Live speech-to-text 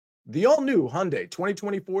The all-new Hyundai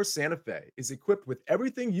 2024 Santa Fe is equipped with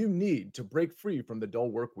everything you need to break free from the dull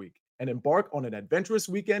work week and embark on an adventurous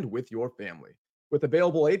weekend with your family. With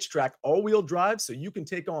available H-Track all-wheel drive so you can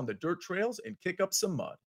take on the dirt trails and kick up some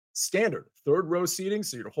mud. Standard third-row seating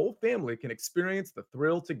so your whole family can experience the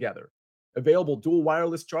thrill together. Available dual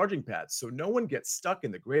wireless charging pads so no one gets stuck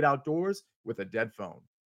in the great outdoors with a dead phone.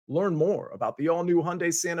 Learn more about the all-new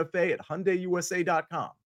Hyundai Santa Fe at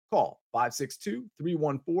HyundaiUSA.com. Call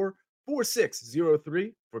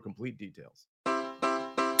 562-314-4603 for complete details.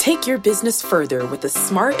 Take your business further with the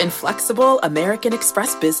smart and flexible American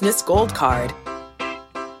Express Business Gold Card.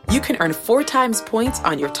 You can earn 4 times points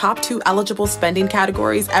on your top 2 eligible spending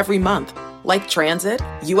categories every month, like transit,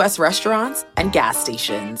 U.S. restaurants, and gas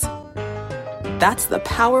stations. That's the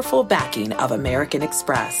powerful backing of American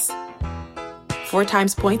Express. 4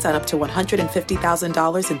 times points on up to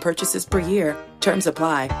 $150,000 in purchases per year. Terms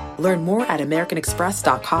apply. Learn more at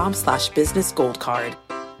americanexpress.com/business gold card.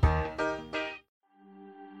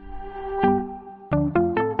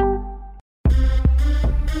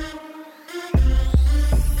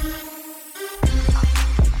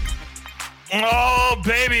 Oh,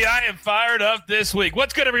 baby, I am fired up this week.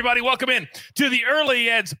 What's good, everybody? Welcome in to the Early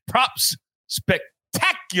Edge Props Spectacular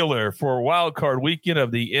for Wild Card Weekend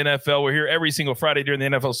of the NFL. We're here every single Friday during the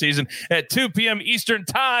NFL season at 2 p.m. Eastern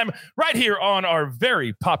Time, right here on our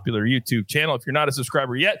very popular YouTube channel. If you're not a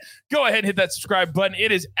subscriber yet, go ahead and hit that subscribe button.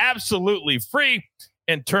 It is absolutely free,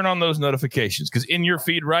 and turn on those notifications because in your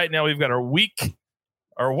feed right now, we've got our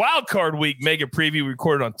Wild Card Week mega preview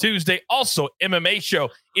recorded on Tuesday. Also, MMA show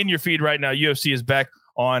in your feed right now. UFC is back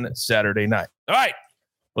on Saturday night. All right,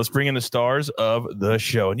 let's bring in the stars of the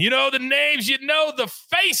show. And you know the names, you know the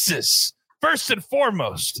faces. First and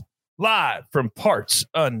foremost, live from parts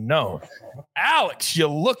unknown. Alex, you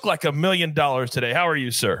look like $1 million today. How are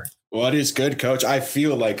you, sir? What is good, Coach? I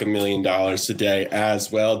feel like $1 million today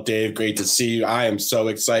as well. Dave, great to see you. I am so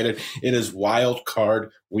excited. It is Wild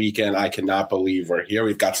Card Weekend. I cannot believe we're here.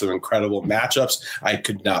 We've got some incredible matchups. I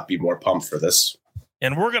could not be more pumped for this.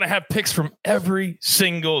 And we're going to have picks from every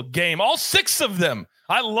single game, all 6 of them.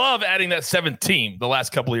 I love adding that 7th team the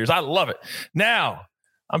last couple of years. I love it. Now,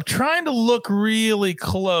 I'm trying to look really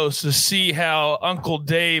close to see how Uncle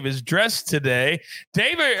Dave is dressed today.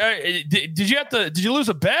 Dave, did you lose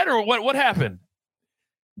a bet or what happened?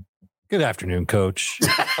 Good afternoon, Coach.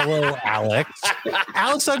 Hello, Alex.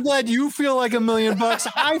 Alex, I'm glad you feel like $1 million.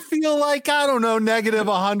 I feel like, I don't know, negative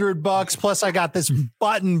 $100. Plus, I got this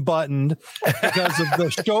buttoned because of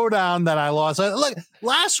the showdown that I lost. Look,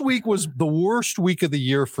 last week was the worst week of the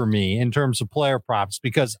year for me in terms of player props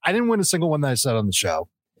because I didn't win a single one that I said on the show.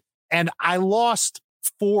 And I lost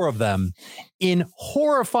 4 of them in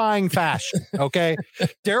horrifying fashion. Okay.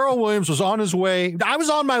 Darrell Williams was on his way. I was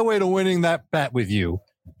on my way to winning that bet with you.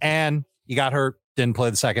 And he got hurt, didn't play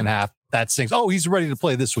the second half. That stinks. Oh, he's ready to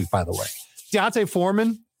play this week, by the way. Deontay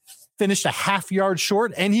Foreman finished a half yard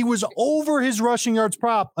short, and he was over his rushing yards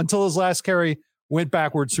prop until his last carry went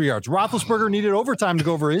backwards 3 yards. Roethlisberger needed overtime to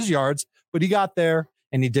go over his yards, but he got there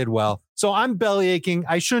and he did well. So I'm belly aching.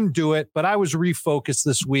 I shouldn't do it, but I was refocused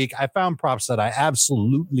this week. I found props that I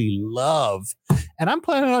absolutely love, and I'm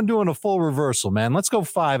planning on doing a full reversal, man. Let's go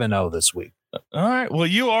 5-0 this week. All right. Well,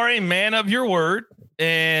 you are a man of your word,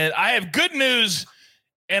 and I have good news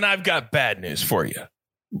and I've got bad news for you.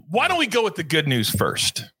 Why don't we go with the good news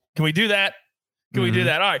first? Can we do that? Can we do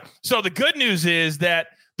that? All right. So the good news is that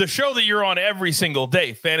the show that you're on every single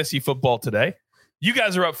day, Fantasy Football Today, you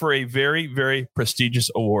guys are up for a very, very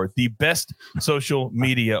prestigious award, the Best Social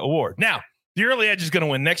Media Award. Now, the Early Edge is going to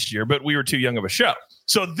win next year, but we were too young of a show.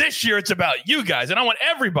 So this year it's about you guys, and I want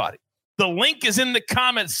everybody. The link is in the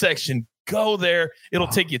comments section. Go there. It'll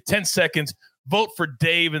take you 10 seconds. Vote for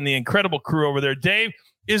Dave and the incredible crew over there. Dave,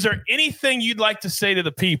 is there anything you'd like to say to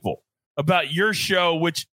the people about your show,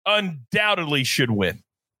 which undoubtedly should win?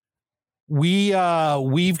 We've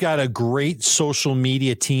got a great social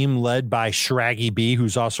media team led by Shraggy B,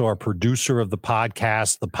 who's also our producer of the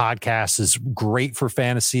podcast. The podcast is great for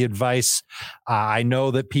fantasy advice. I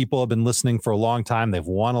know that people have been listening for a long time. They've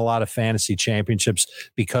won a lot of fantasy championships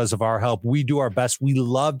because of our help. We do our best. We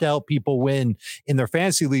love to help people win in their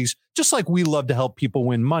fantasy leagues, just like we love to help people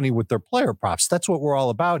win money with their player props. That's what we're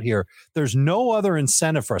all about here. There's no other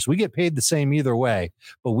incentive for us. We get paid the same either way,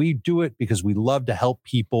 but we do it because we love to help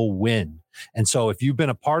people win. And so if you've been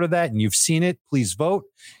a part of that and you've seen it, please vote.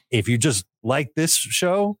 If you just like this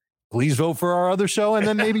show please vote for our other show and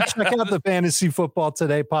then maybe check out the Fantasy Football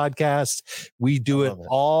Today podcast. We do it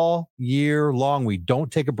all year long. We don't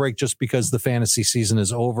take a break just because the fantasy season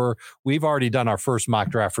is over. We've already done our first mock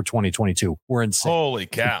draft for 2022. We're insane. Holy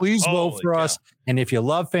cow. So please vote for us. And if you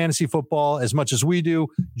love fantasy football as much as we do,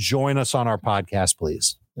 join us on our podcast,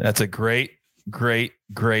 please. That's a great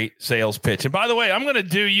sales pitch. And by the way, I'm going to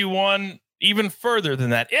do you one even further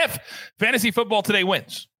than that. If Fantasy Football Today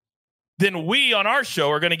wins, then we on our show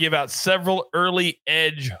are going to give out several early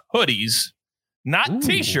edge hoodies, not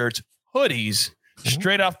t-shirts, hoodies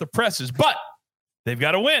straight off the presses. But they've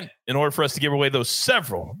got to win in order for us to give away those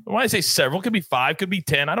several. When I say several, could be 5, could be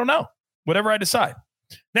 10. I don't know. Whatever I decide.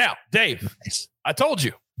 Now, Dave, I told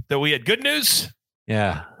you that we had good news.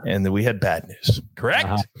 Yeah. And that we had bad news.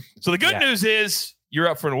 Correct? So the good news is you're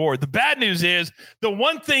up for an award. The bad news is the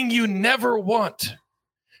one thing you never want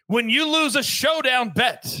when you lose a showdown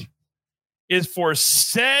bet is for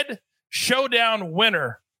said showdown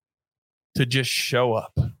winner to just show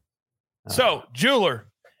up. So, jeweler,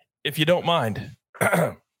 if you don't mind.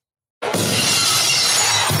 What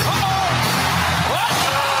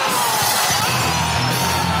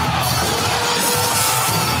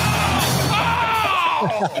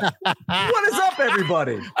is up,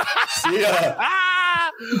 everybody? Yeah.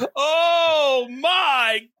 Oh,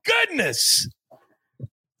 my goodness.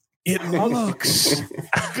 It looks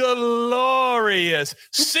glorious.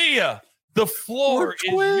 Sia, the floor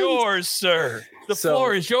is yours, sir. The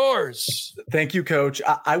floor is yours. Thank you, Coach.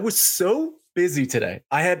 I was so busy today.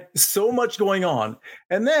 I had so much going on.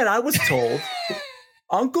 And then I was told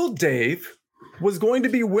Uncle Dave was going to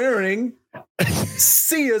be wearing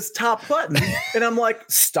Sia's top button. And I'm like,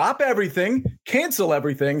 stop everything, cancel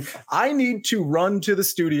everything. I need to run to the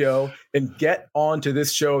studio and get onto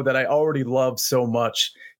this show that I already love so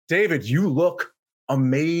much. David, you look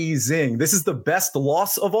amazing. This is the best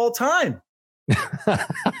loss of all time.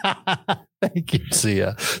 Thank you,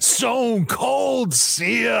 Sia. Stone Cold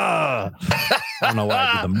Sia. I don't know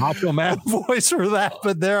why I did the Macho Man voice for that,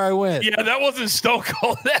 but there I went. Yeah, that wasn't Stone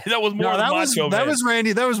Cold. That was more Macho Man. That was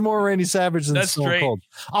Randy. That was more Randy Savage than Stone Cold.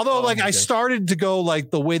 Although, I started to go like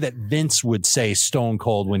the way that Vince would say Stone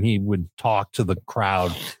Cold when he would talk to the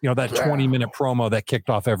crowd. You know, that 20-minute promo that kicked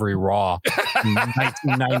off every Raw in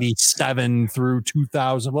 1997 through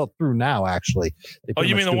 2000. Well, through now, actually. Oh,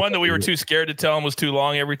 you mean the one that we were too scared to tell him was too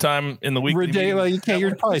long every time in the week? Well,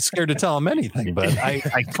 you're probably scared to tell him anything, but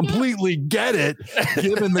I completely get it,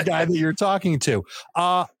 given the guy that you're talking to.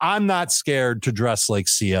 I'm not scared to dress like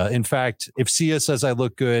Sia. In fact, if Sia says I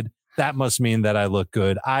look good, that must mean that I look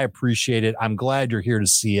good. I appreciate it. I'm glad you're here to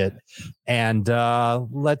see it. And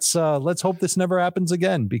let's hope this never happens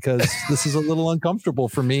again, because this is a little uncomfortable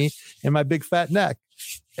for me and my big fat neck.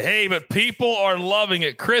 Hey, but people are loving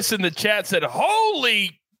it. Chris in the chat said,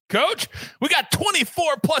 holy Coach, we got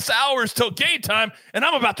 24 plus hours till game time, and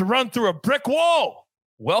I'm about to run through a brick wall.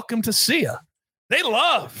 Welcome to Sia. They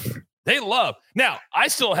love. Now, I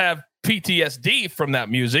still have PTSD from that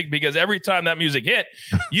music, because every time that music hit,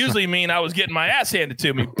 usually mean I was getting my ass handed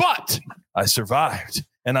to me, but I survived,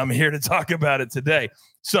 and I'm here to talk about it today.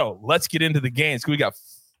 So let's get into the games. We got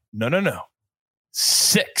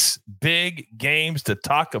 6 big games to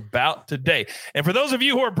talk about today. And for those of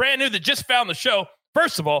you who are brand new that just found the show,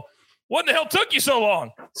 first of all, what in the hell took you so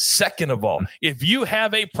long? Second of all, if you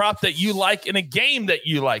have a prop that you like in a game that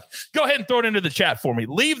you like, go ahead and throw it into the chat for me.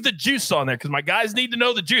 Leave the juice on there, because my guys need to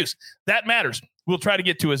know the juice. That matters. We'll try to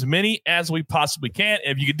get to as many as we possibly can.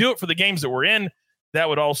 And if you could do it for the games that we're in, that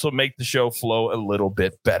would also make the show flow a little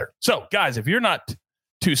bit better. So, guys, if you're not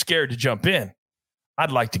too scared to jump in, I'd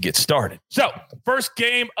like to get started. So, first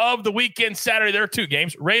game of the weekend, Saturday. There are 2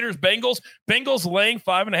 games. Raiders, Bengals. Bengals laying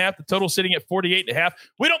 5.5. The total sitting at 48.5.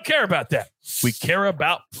 We don't care about that. We care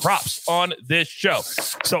about props on this show.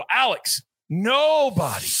 So, Alex,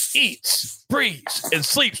 nobody eats, breathes, and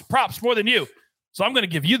sleeps props more than you. So, I'm going to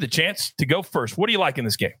give you the chance to go first. What do you like in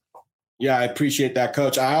this game? Yeah, I appreciate that,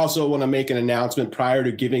 Coach. I also want to make an announcement prior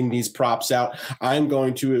to giving these props out. I'm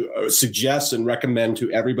going to suggest and recommend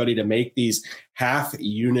to everybody to make these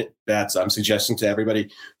half-unit bets. I'm suggesting to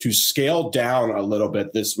everybody to scale down a little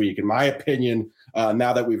bit this week. In my opinion,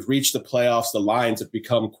 now that we've reached the playoffs, the lines have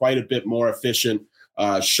become quite a bit more efficient,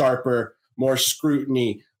 sharper, more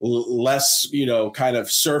scrutiny, less, kind of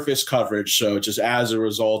surface coverage. So just as a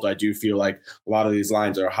result, I do feel like a lot of these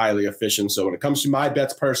lines are highly efficient. So when it comes to my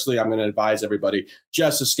bets personally, I'm going to advise everybody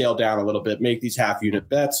just to scale down a little bit, make these half-unit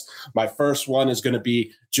bets. My first one is going to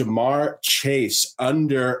be Jamar Chase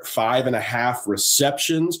under 5.5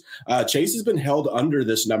 receptions. Chase has been held under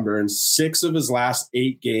this number in 6 of his last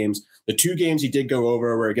 8 games. The 2 games he did go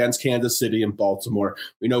over were against Kansas City and Baltimore.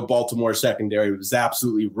 We know Baltimore secondary was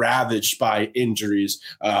absolutely ravaged by injuries.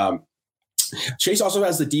 Chase also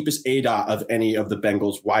has the deepest ADOT of any of the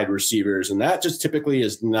Bengals wide receivers, and that just typically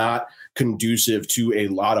is not conducive to a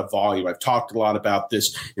lot of volume. I've talked a lot about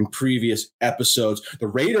this in previous episodes. The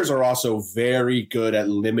Raiders are also very good at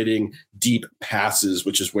limiting deep passes,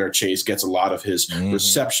 which is where Chase gets a lot of his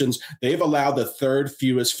receptions. They've allowed the 3rd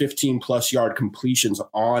fewest 15-plus yard completions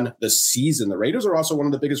on the season. The Raiders are also one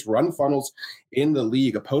of the biggest run funnels in the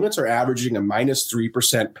league. Opponents are averaging a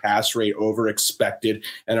 -3% pass rate over expected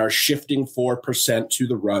and are shifting 4% to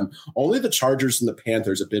the run. Only the Chargers and the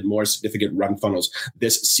Panthers have been more significant run funnels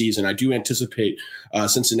this season. I do anticipate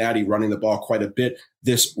Cincinnati running the ball quite a bit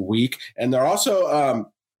this week. And they're also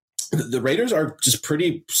the Raiders are just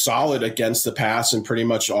pretty solid against the pass in pretty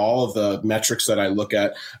much all of the metrics that I look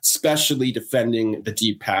at, especially defending the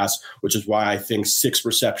deep pass, which is why I think 6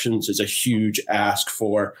 receptions is a huge ask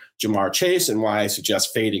for Ja'Marr Chase and why I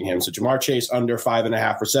suggest fading him. So Ja'Marr Chase under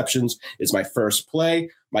 5.5 receptions is my first play.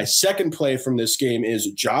 My second play from this game is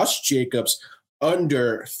Josh Jacobs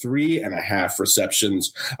under 3.5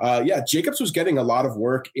 receptions. Jacobs was getting a lot of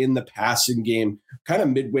work in the passing game kind of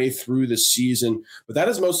midway through the season, but that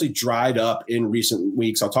has mostly dried up in recent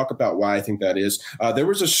weeks. I'll talk about why I think that is. There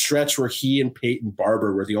was a stretch where he and Peyton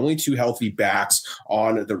Barber were the only 2 healthy backs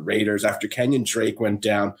on the Raiders after Kenyon Drake went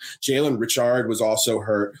down. Jalen Richard was also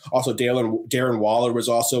hurt. Also, Darren Waller was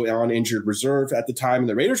also on injured reserve at the time, and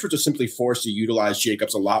the Raiders were just simply forced to utilize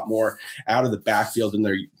Jacobs a lot more out of the backfield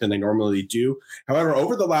than they normally do. However,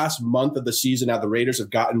 over the last month of the season, now the Raiders have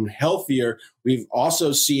gotten healthier. We've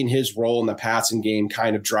also seen his role in the passing game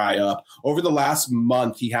kind of dry up. Over the last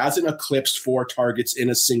month, he hasn't eclipsed 4 targets in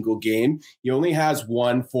a single game. He only has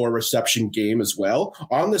 1 4-reception game as well.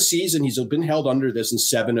 On the season, he's been held under this in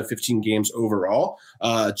 7 of 15 games overall.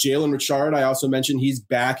 Jalen Richard, I also mentioned, he's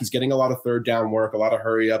back. He's getting a lot of 3rd down work, a lot of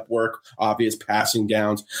hurry-up work, obvious passing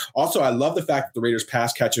downs. Also, I love the fact that the Raiders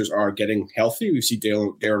pass catchers are getting healthy. We see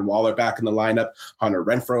Darren Waller back in the lineup, Hunter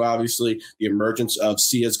Renfrow, obviously, the emergence of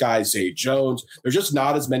Sia's guy, Zay Jones. There's just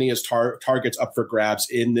not as many as targets up for grabs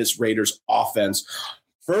in this Raiders offense.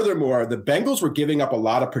 Furthermore, the Bengals were giving up a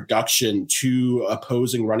lot of production to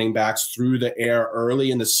opposing running backs through the air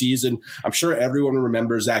early in the season. I'm sure everyone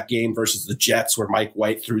remembers that game versus the Jets where Mike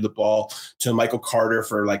White threw the ball to Michael Carter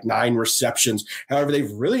for like 9 receptions. However,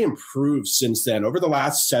 they've really improved since then. Over the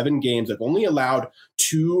last 7 games, they've only allowed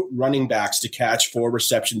 2 running backs to catch 4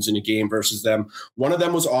 receptions in a game versus them. One of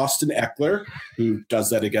them was Austin Eckler, who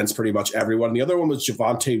does that against pretty much everyone. The other one was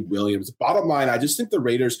Javonte Williams. Bottom line, I just think the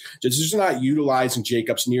Raiders just not utilizing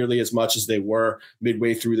Jacobs nearly as much as they were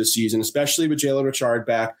midway through the season, especially with Jalen Richard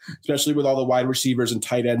back, especially with all the wide receivers and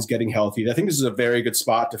tight ends getting healthy. I think this is a very good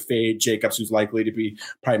spot to fade Jacobs, who's likely to be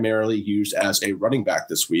primarily used as a running back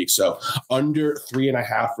this week. So under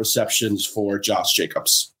 3.5 receptions for Josh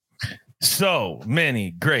Jacobs. So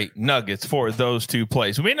many great nuggets for those 2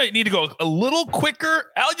 plays. We may need to go a little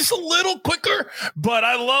quicker, just a little quicker, but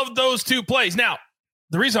I love those 2 plays. Now,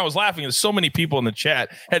 the reason I was laughing is so many people in the chat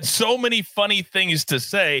had so many funny things to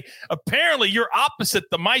say. Apparently, you're opposite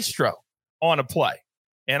the maestro on a play.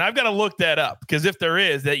 And I've got to look that up because if there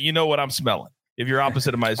is, that you know what I'm smelling. If you're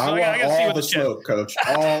opposite of maestro. I want all the smoke, Coach.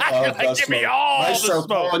 All of the Give me smoke. all Maestro the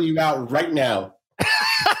smoke. calling you out right now.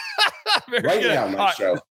 Right now,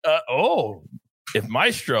 Maestro. If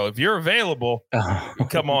Maestro, if you're available,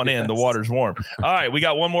 come on in. The water's warm. All right, we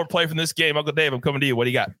got one more play from this game. Uncle Dave, I'm coming to you. What do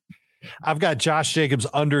you got? I've got Josh Jacobs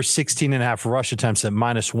under 16.5 rush attempts at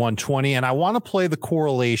 -120. And I want to play the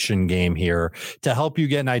correlation game here to help you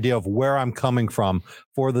get an idea of where I'm coming from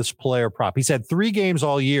for this player prop. He's had 3 games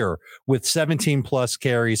all year with 17 plus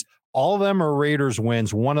carries. All of them are Raiders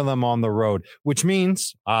wins, one of them on the road, which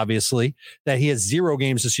means obviously that he has 0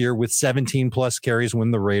 games this year with 17 plus carries when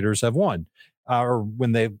the Raiders have won, or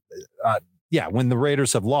when they, when the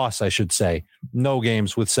Raiders have lost, I should say. No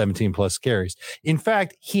games with 17 plus carries. In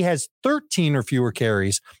fact, he has 13 or fewer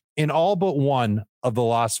carries in all but one of the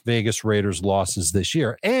Las Vegas Raiders losses this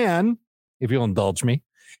year. And if you'll indulge me,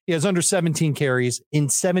 he has under 17 carries in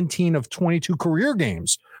 17 of 22 career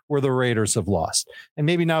games where the Raiders have lost. And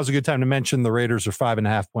maybe now's a good time to mention the Raiders are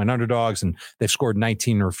 5.5-point underdogs, and they've scored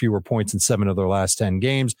 19 or fewer points in 7 of their last 10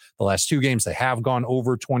 games. The last 2 games, they have gone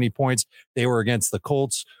over 20 points. They were against the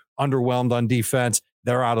Colts, underwhelmed on defense.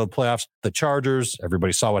 They're out of the playoffs. The Chargers,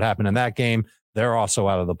 everybody saw what happened in that game. They're also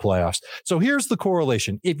out of the playoffs. So here's the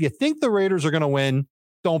correlation. If you think the Raiders are going to win,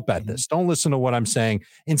 don't bet this. Don't listen to what I'm saying.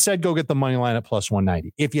 Instead, go get the money line at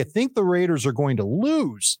 +190. If you think the Raiders are going to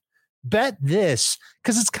lose, bet this,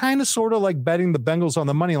 because it's kind of sort of like betting the Bengals on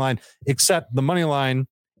the money line, except the money line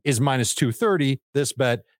is minus 230. This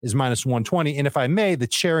bet is minus 120. And if I may, the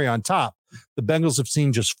cherry on top, the Bengals have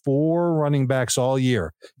seen just 4 running backs all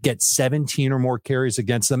year get 17 or more carries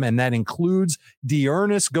against them. And that includes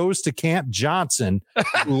Dearness goes to Camp Johnson,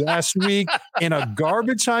 who last week in a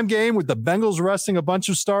garbage time game with the Bengals resting a bunch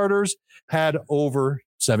of starters had over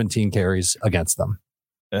 17 carries against them.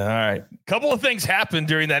 All right. A couple of things happened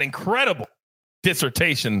during that incredible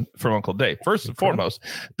dissertation from Uncle Dave. First and foremost,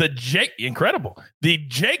 the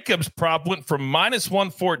Jacobs prop went from minus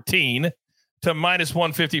 114 to minus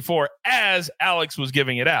 154 as Alex was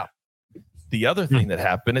giving it out. The other thing that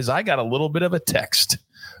happened is I got a little bit of a text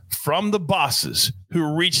from the bosses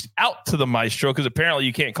who reached out to the maestro, because apparently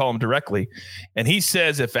you can't call him directly. And he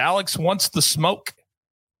says, if Alex wants the smoke,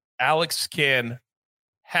 Alex can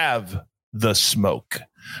have the smoke.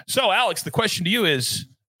 So Alex, the question to you is,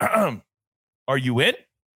 are you in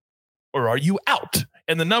or are you out?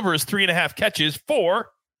 And the number is 3.5 catches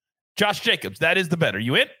for Josh Jacobs. That is the bet. Are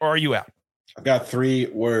you in or are you out? I've got 3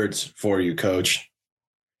 words for you, Coach.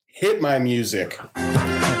 Hit my music.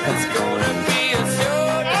 It's gonna be a show.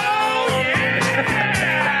 Oh, yeah!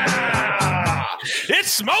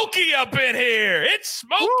 It's smoky up in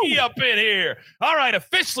here. All right,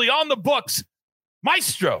 officially on the books.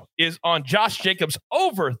 Maestro is on Josh Jacobs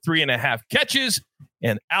over 3.5 catches,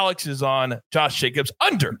 and Alex is on Josh Jacobs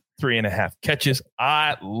under 3.5 catches.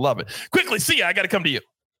 I love it. Quickly, see, I got to come to you,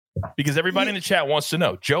 because everybody in the chat wants to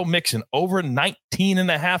know. Joe Mixon over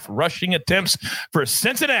 19.5 rushing attempts for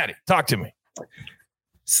Cincinnati. Talk to me.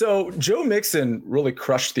 So Joe Mixon really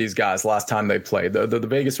crushed these guys last time they played. The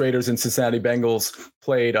Vegas Raiders and Cincinnati Bengals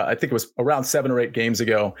played, I think it was around 7 or 8 games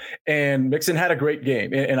ago. And Mixon had a great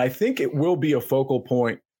game. And I think it will be a focal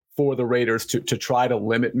point for the Raiders to try to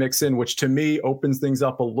limit Mixon, which to me opens things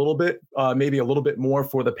up a little bit, maybe a little bit more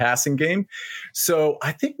for the passing game. So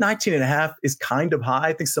I think 19.5 is kind of high.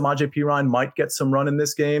 I think Samaje Perine might get some run in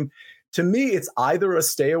this game. To me, it's either a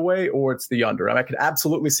stay away or it's the under. I could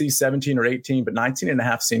absolutely see 17 or 18, but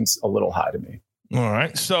 19.5 seems a little high to me. All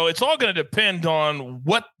right. So it's all going to depend on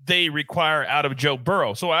what they require out of Joe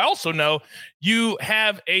Burrow. So I also know you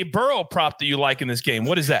have a Burrow prop that you like in this game.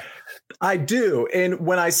 What is that? I do. And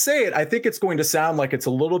when I say it, I think it's going to sound like it's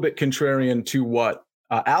a little bit contrarian to what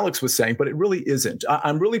Alex was saying, but it really isn't.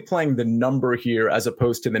 I'm really playing the number here as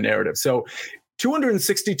opposed to the narrative. So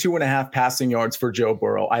 262.5 passing yards for Joe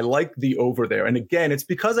Burrow. I like the over there. And again, it's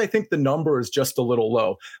because I think the number is just a little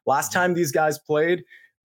low. Last time these guys played,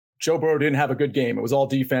 Joe Burrow didn't have a good game. It was all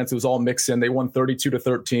defense. It was all Mixon. They won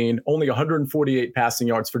 32-13, only 148 passing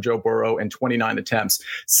yards for Joe Burrow and 29 attempts.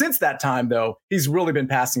 Since that time, though, he's really been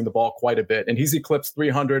passing the ball quite a bit, and he's eclipsed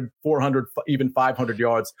 300, 400, even 500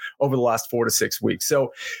 yards over the last 4 to 6 weeks.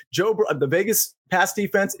 So the Vegas pass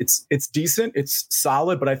defense, it's decent. It's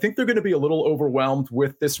solid, but I think they're going to be a little overwhelmed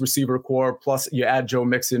with this receiver core. Plus, you add Joe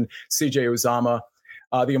Mixon, CJ Uzomah.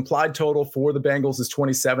 The implied total for the Bengals is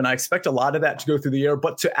 27. I expect a lot of that to go through the air.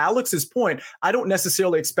 But to Alex's point, I don't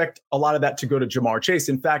necessarily expect a lot of that to go to Jamar Chase.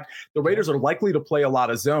 In fact, the Raiders are likely to play a lot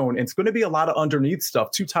of zone. And it's going to be a lot of underneath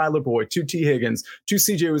stuff to Tyler Boyd, to T. Higgins, to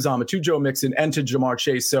CJ Uzomah, to Joe Mixon, and to Jamar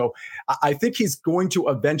Chase. So I think he's going to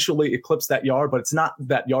eventually eclipse that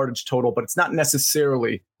yardage total, but it's not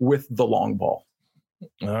necessarily with the long ball.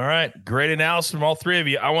 All right. Great analysis from all 3 of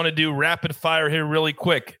you. I want to do rapid fire here really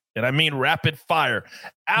quick. And I mean rapid fire.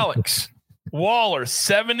 Alex Waller,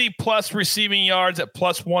 70-plus receiving yards at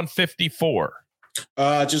plus 154.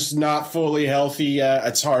 Just not fully healthy yet.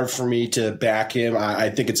 It's hard for me to back him. I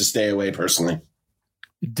think it's a stay away personally.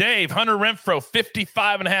 Dave, Hunter Renfrow,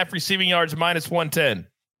 55.5 receiving yards, minus 110.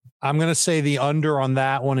 I'm going to say the under on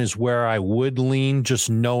that one is where I would lean,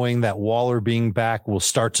 just knowing that Waller being back will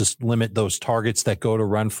start to limit those targets that go to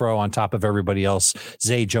Renfrow on top of everybody else.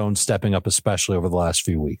 Zay Jones stepping up, especially over the last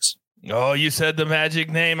few weeks. Oh, you said the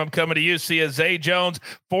magic name. I'm coming to you. See Zay Jones,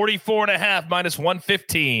 44.5, minus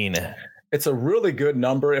 115. It's a really good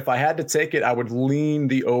number. If I had to take it, I would lean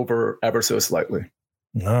the over ever so slightly.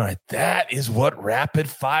 All right. That is what rapid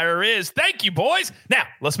fire is. Thank you, boys. Now,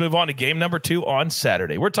 let's move on to game number 2 on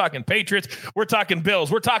Saturday. We're talking Patriots. We're talking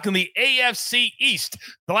Bills. We're talking the AFC East.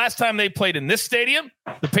 The last time they played in this stadium,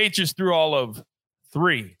 the Patriots threw all of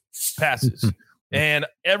 3 passes. And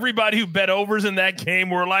everybody who bet overs in that game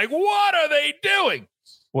were like, what are they doing?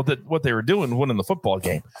 Well, what they were doing, winning the football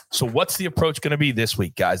game. So what's the approach going to be this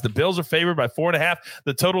week, guys? The Bills are favored by 4.5.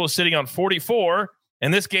 The total is sitting on 44.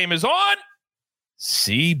 And this game is on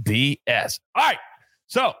CBS. All right.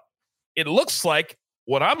 So it looks like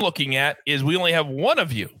what I'm looking at is we only have one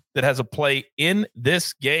of you that has a play in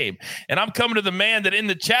this game. And I'm coming to the man that in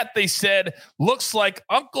the chat they said looks like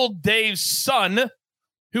Uncle Dave's son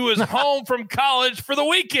who is home from college for the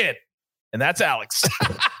weekend. And that's Alex.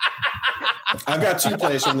 I've got 2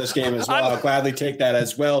 plays from this game as well. I'll gladly take that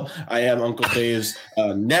as well. I am Uncle Dave's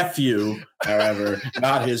nephew, however,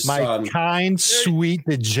 not his son. My kind, sweet,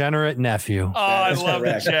 degenerate nephew. Oh, I love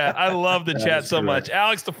the chat. I love the chat so much.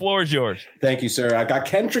 Alex, the floor is yours. Thank you, sir. I got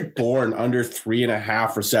Kendrick Bourne under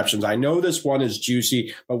 3.5 receptions. I know this one is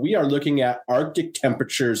juicy, but we are looking at Arctic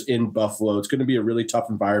temperatures in Buffalo. It's going to be a really tough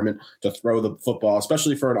environment to throw the football,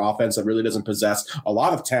 especially for an offense that really doesn't possess a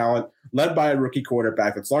lot of talent, led by a rookie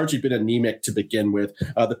quarterback that's largely been anemic to begin with.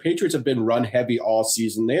 The Patriots have been run heavy all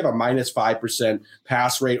season. They have a minus 5%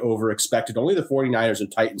 pass rate over expected. Only the 49ers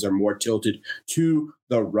and Titans are more tilted to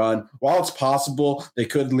the run. While it's possible they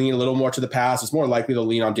could lean a little more to the pass, it's more likely to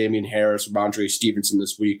lean on Damian Harris or Ramondre Stevenson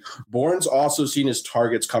this week. Bourne's also seen his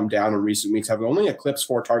targets come down in recent weeks, having only eclipsed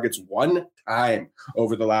 4 targets one time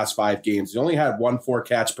over the last 5 games. He only had 1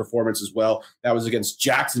 4-catch performance as well. That was against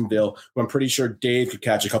Jacksonville, who I'm pretty sure Dave could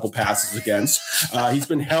catch a couple passes against. He's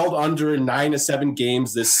been held under 9 of 17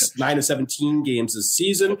 games this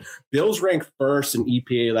season. Bills rank first in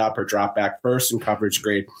EPA allowed per dropback, first in coverage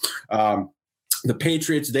grade. The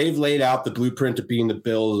Patriots, they've laid out the blueprint of being the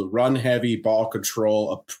Bills' run-heavy, ball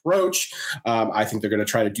control approach. I think they're going to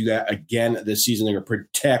try to do that again this season. They're going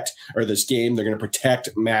to protect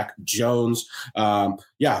Mac Jones.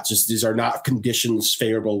 These are not conditions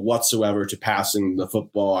favorable whatsoever to passing the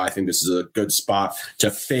football. I think this is a good spot to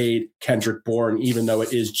fade Kendrick Bourne, even though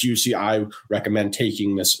it is juicy. I recommend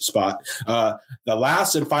taking this spot. The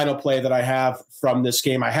last and final play that I have from this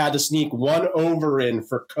game, I had to sneak one over in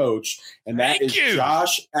for Coach, and that is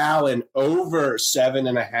Josh Allen over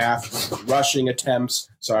 7.5 rushing attempts.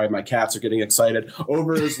 Sorry, my cats are getting excited.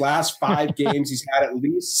 Over his last 5 games, he's had at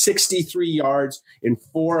least 63 yards in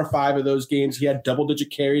 4 or 5 of those games. He had double-digit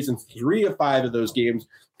carries in 3 of 5 of those games,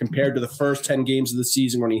 compared to the first 10 games of the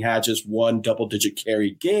season when he had just 1 double-digit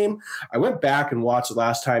carry game. I went back and watched the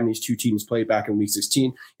last time these 2 teams played back in Week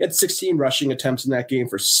 16. He had 16 rushing attempts in that game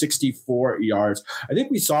for 64 yards. I think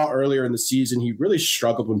we saw earlier in the season he really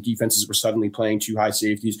struggled when defenses were suddenly playing 2 high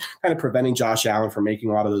safeties, kind of preventing Josh Allen from making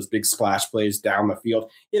a lot of those big splash plays down the field.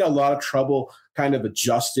 He had a lot of trouble kind of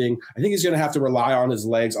adjusting. I think he's going to have to rely on his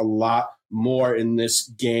legs a lot more in this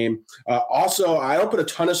game. Also, I don't put a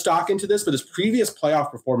ton of stock into this, but his previous playoff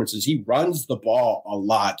performances, he runs the ball a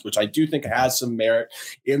lot, which I do think has some merit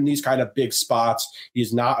in these kind of big spots.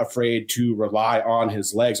 He's not afraid to rely on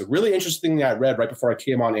his legs. A really interesting thing I read right before I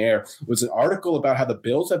came on air was an article about how the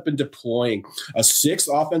Bills have been deploying a 6th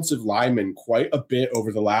offensive lineman quite a bit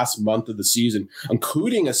over the last month of the season,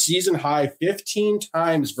 including a season high 15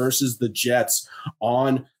 times versus the Jets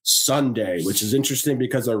on Sunday, which is interesting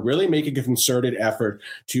because they're really making a concerted effort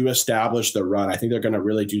to establish the run. I think they're going to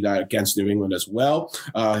really do that against New England as well.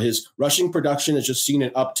 His rushing production has just seen an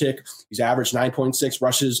uptick. He's averaged 9.6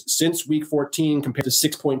 rushes since Week 14 compared to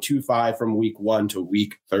 6.25 from Week 1 to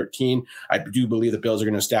Week 13. I do believe the Bills are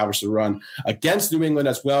going to establish the run against New England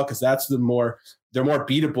as well, because that's they're more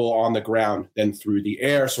beatable on the ground than through the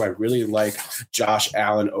air. So I really like Josh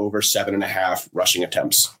Allen over 7.5 rushing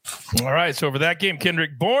attempts. All right. So over that game,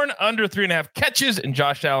 Kendrick Bourne under 3.5 catches and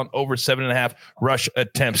Josh Allen over 7.5 rush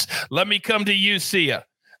attempts. Let me come to you, Sia.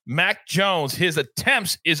 Mac Jones, his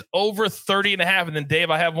attempts is over 30.5. And then Dave,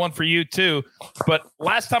 I have one for you too. But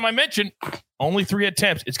last time I mentioned only 3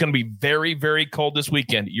 attempts. It's going to be very, very cold this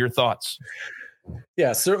weekend. Your thoughts?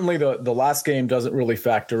 Yeah, certainly the last game doesn't really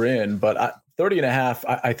factor in, but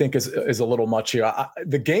 30.5, I think is a little much here.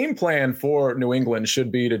 The game plan for New England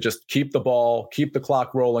should be to just keep the ball, keep the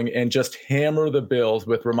clock rolling, and just hammer the Bills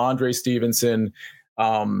with Ramondre Stevenson.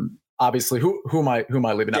 Obviously, who am I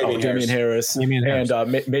leaving out? Damian Harris. And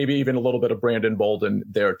maybe even a little bit of Brandon Bolden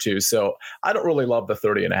there too. So I don't really love the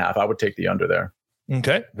 30.5. I would take the under there.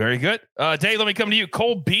 Okay, very good. Dave, let me come to you.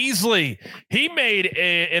 Cole Beasley, he made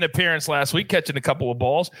an appearance last week, catching a couple of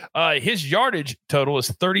balls. His yardage total is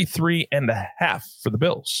 33.5 for the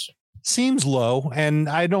Bills. Seems low, and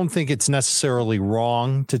I don't think it's necessarily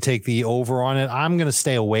wrong to take the over on it. I'm going to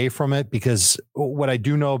stay away from it because what I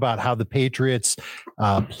do know about how the Patriots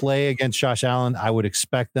play against Josh Allen, I would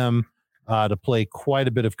expect them to play quite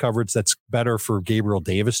a bit of coverage that's better for Gabriel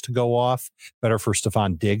Davis to go off, better for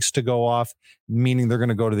Stephon Diggs to go off, meaning they're going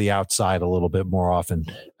to go to the outside a little bit more often.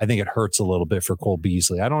 I think it hurts a little bit for Cole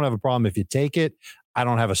Beasley. I don't have a problem if you take it. I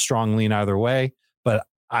don't have a strong lean either way, but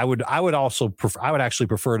I would actually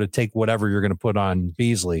prefer to take whatever you're going to put on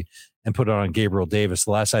Beasley and put it on Gabriel Davis.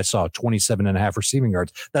 The last I saw, 27.5 receiving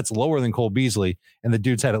yards. That's lower than Cole Beasley, and the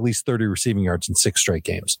dude's had at least 30 receiving yards in 6 straight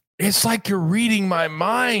games. It's like you're reading my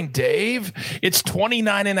mind, Dave. It's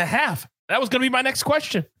 29.5. That was going to be my next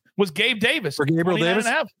question. was Gabe Davis. For Gabriel Davis?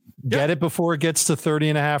 Get Yeah. it before it gets to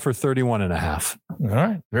 30.5 or 31.5. All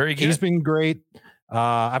right. Very good. He's been great.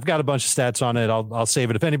 I've got a bunch of stats on it. I'll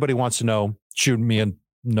save it. If anybody wants to know, shoot me a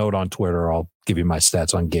note on Twitter. I'll give you my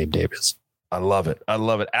stats on Gabe Davis. I love it.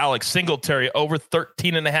 Alex Singletary over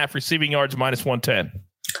 13.5 receiving yards, minus 110.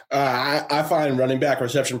 I find running back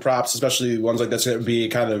reception props, especially ones like this, going to be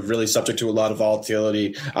kind of really subject to a lot of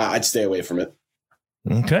volatility. I'd stay away from it.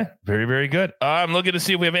 Okay. Very, very good. I'm looking to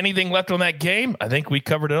see if we have anything left on that game. I think we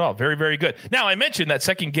covered it all. Very, very good. Now, I mentioned that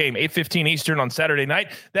second game, 8:15 Eastern on Saturday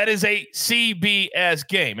night. That is a CBS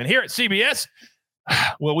game. And here at CBS,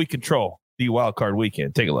 well, we control the wild card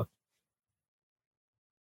weekend. Take a look.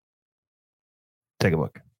 Take a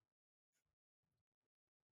look.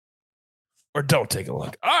 Or don't take a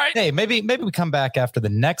look. All right. Hey, maybe we come back after the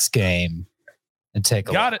next game and take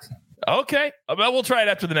a Got look. it. Okay. Well, we'll try it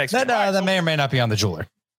after the next That, game. All right, that may or may not be on the jeweler.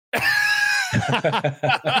 I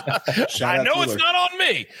know it's not on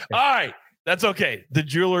me. All right. That's okay. The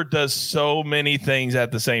jeweler does so many things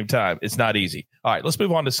at the same time. It's not easy. All right. Let's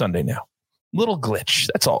move on to Sunday now. Little glitch.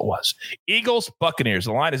 That's all it was. Eagles, Buccaneers.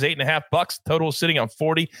 The line is $8.5. Total is sitting on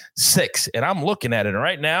 46. And I'm looking at it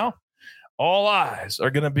right now. All eyes are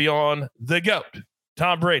going to be on the GOAT,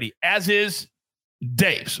 Tom Brady, as is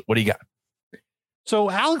Dave's. What do you got? So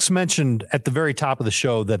Alex mentioned at the very top of the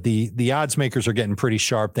show that the odds makers are getting pretty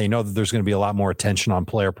sharp. They know that there's going to be a lot more attention on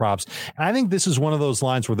player props. And I think this is one of those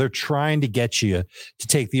lines where they're trying to get you to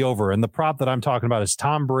take the over. And the prop that I'm talking about is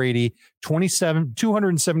Tom Brady,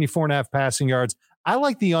 274.5 passing yards. I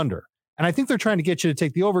like the under. And I think they're trying to get you to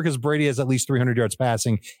take the over because Brady has at least 300 yards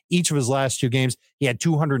passing each of his last two games. He had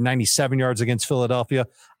 297 yards against Philadelphia.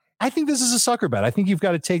 I think this is a sucker bet. I think you've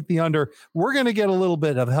got to take the under. We're going to get a little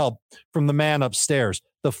bit of help from the man upstairs.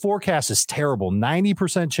 The forecast is terrible.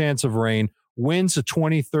 90% chance of rain, winds of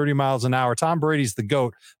 20, 30 miles an hour. Tom Brady's the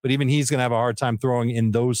GOAT, but even he's going to have a hard time throwing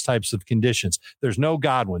in those types of conditions. There's no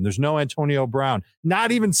Godwin. There's no Antonio Brown.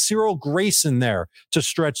 Not even Cyril Grayson there to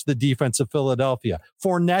stretch the defense of Philadelphia.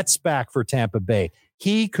 Fournette's back for Tampa Bay.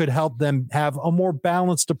 He could help them have a more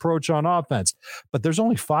balanced approach on offense. But there's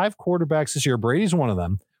only 5 quarterbacks this year. Brady's one of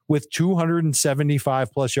them, with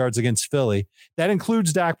 275 plus yards against Philly. That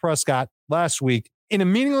includes Dak Prescott last week in a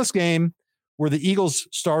meaningless game where the Eagles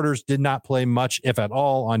starters did not play much, if at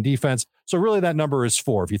all, on defense. So really that number is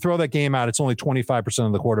 4. If you throw that game out, it's only 25%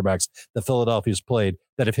 of the quarterbacks that Philadelphia's played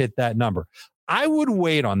that have hit that number. I would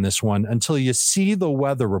wait on this one until you see the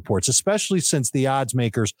weather reports, especially since the odds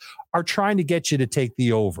makers are trying to get you to take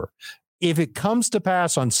the over. If it comes to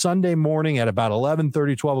pass on Sunday morning at about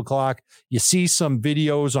 11:30, 12 o'clock, you see some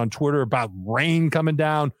videos on Twitter about rain coming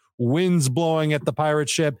down, winds blowing at the pirate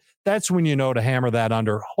ship, that's when you know to hammer that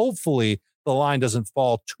under. Hopefully the line doesn't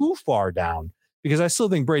fall too far down because I still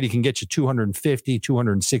think Brady can get you 250,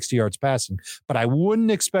 260 yards passing, but I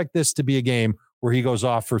wouldn't expect this to be a game where he goes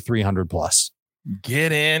off for 300 plus.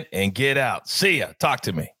 Get in and get out. See ya. Talk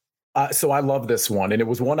to me. So I love this one, and it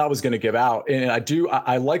was one I was going to give out. And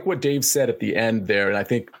I like what Dave said at the end there, and I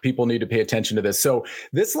think people need to pay attention to this. So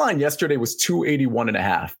this line yesterday was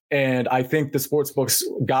 281.5. And I think the sports books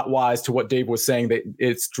got wise to what Dave was saying, that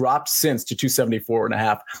it's dropped since to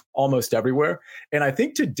 274.5 almost everywhere. And I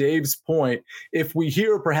think to Dave's point, if we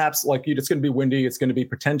hear perhaps like it's going to be windy, it's going to be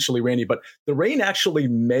potentially rainy, but the rain actually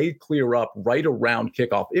may clear up right around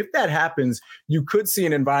kickoff. If that happens, you could see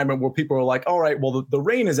an environment where people are like, all right, well, the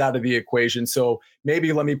rain is out of the equation. So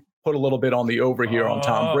maybe let me put a little bit on the over here on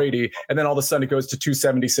Tom Brady. And then all of a sudden it goes to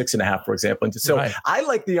 276.5, for example. And so right. I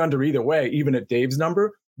like the under either way, even at Dave's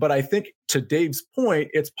number. But I think to Dave's point,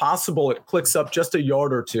 it's possible it clicks up just a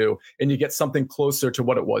yard or two and you get something closer to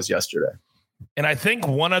what it was yesterday. And I think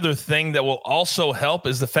one other thing that will also help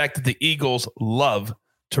is the fact that the Eagles love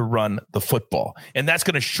to run the football. And that's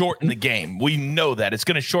going to shorten the game. We know that. It's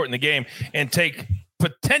going to shorten the game and take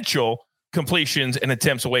potential completions and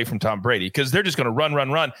attempts away from Tom Brady because they're just going to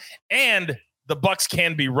run. And the Bucs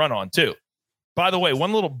can be run on too. By the way,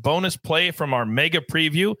 one little bonus play from our mega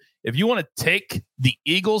preview. If you want to take the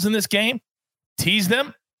Eagles in this game, tease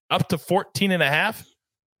them up to 14.5.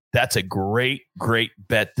 That's a great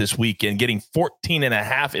bet this weekend. Getting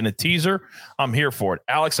 14.5 in a teaser. I'm here for it.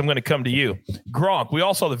 Alex, I'm going to come to you. Gronk, we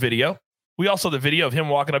all saw the video. We also saw the video of him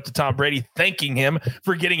walking up to Tom Brady, thanking him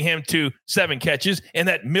for getting him to 7 catches and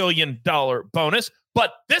that $1 million bonus.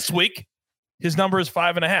 But this week, his number is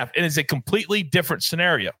 5.5, and it's a completely different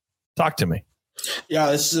scenario. Talk to me. Yeah,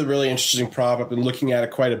 this is a really interesting prop. I've been looking at it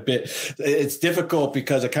quite a bit. It's difficult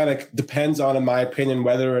because it kind of depends on, in my opinion,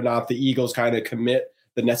 whether or not the Eagles kind of commit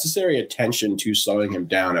the necessary attention to slowing him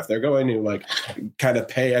down. If they're going to like kind of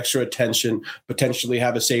pay extra attention, potentially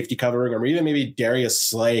have a safety covering, or even maybe Darius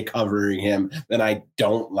Slay covering him, then I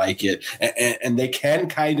don't like it. And they can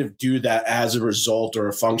kind of do that as a result or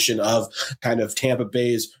a function of kind of Tampa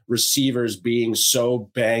Bay's receivers being so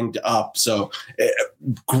banged up. So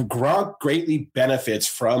Gronk greatly benefits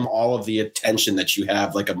from all of the attention that you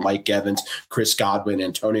have, like a Mike Evans, Chris Godwin,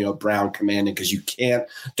 Antonio Brown commanding, because you can't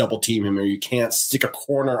double team him or you can't stick a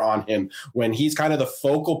corner on him when he's kind of the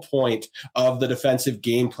focal point of the defensive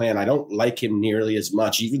game plan. I don't like him nearly as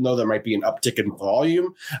much, even though there might be an uptick in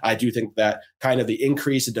volume. I do think that kind of the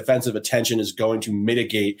increase in defensive attention is going to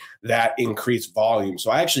mitigate that increased volume.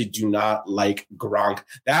 So I actually do not like Gronk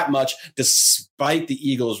that much, despite the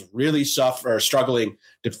Eagles really struggling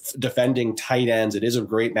defending tight ends. It is a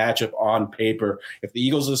great matchup on paper. If the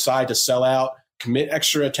Eagles decide to sell out, commit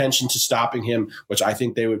extra attention to stopping him, which I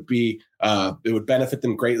think they would be, it would benefit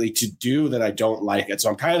them greatly to do, then I don't like it. So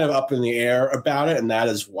I'm kind of up in the air about it. And that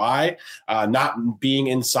is why not being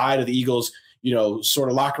inside of the Eagles, sort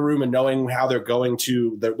of locker room and knowing how they're going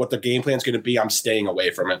to, what the game plan is going to be, I'm staying away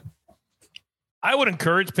from it. I would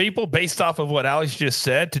encourage people, based off of what Alex just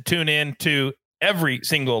said, to tune in to every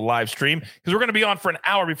single live stream, because we're going to be on for an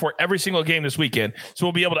hour before every single game this weekend. So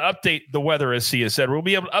we'll be able to update the weather, as Sia said. We'll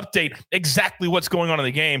be able to update exactly what's going on in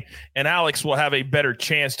the game, and Alex will have a better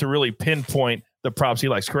chance to really pinpoint the props he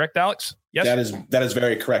likes. Correct, Alex? Yes, that is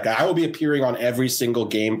very correct. I will be appearing on every single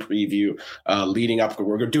game preview leading up.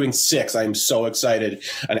 We're doing 6. I'm so excited.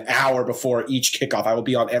 An hour before each kickoff, I will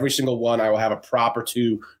be on every single one. I will have a prop or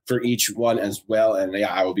 2 for each one as well. And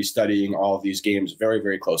yeah, I will be studying all of these games very,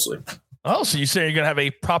 very closely. Oh, so you say you're going to have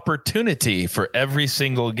a opportunity for every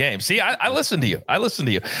single game. See, I listen to you.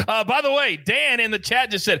 By the way, Dan in the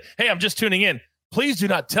chat just said, hey, I'm just tuning in. Please do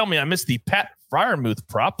not tell me I missed the Pat Freiermuth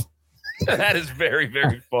prop. That is very,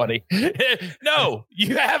 very funny. No,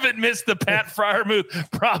 you haven't missed the Pat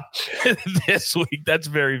Freiermuth prop this week. That's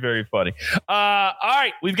very, very funny. All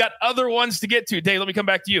right, we've got other ones to get to. Dave, let me come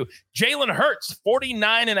back to you. Jalen Hurts,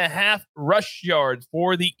 49.5 rush yards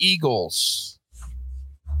for the Eagles.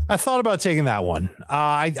 I thought about taking that one.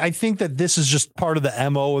 I think that this is just part of the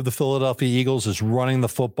MO of the Philadelphia Eagles, is running the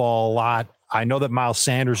football a lot. I know that Miles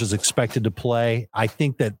Sanders is expected to play. I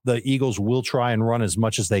think that the Eagles will try and run as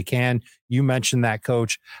much as they can. You mentioned that,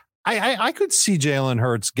 Coach. I could see Jalen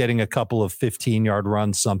Hurts getting a couple of 15-yard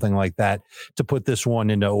runs, something like that, to put this one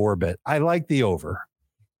into orbit. I like the over.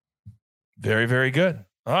 Very, very good.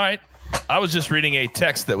 All right. I was just reading a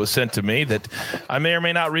text that was sent to me that I may or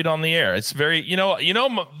may not read on the air. It's very,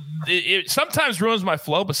 it sometimes ruins my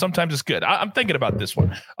flow, but sometimes it's good. I'm thinking about this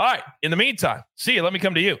one. All right. In the meantime, let me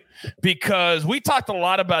come to you, because we talked a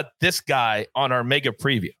lot about this guy on our mega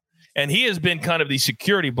preview, and he has been kind of the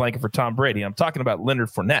security blanket for Tom Brady. I'm talking about Leonard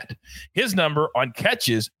Fournette. His number on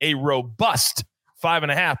catches, a robust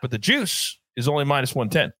 5.5, but the juice is only minus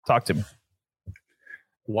 110. Talk to me.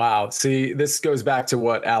 Wow. See, this goes back to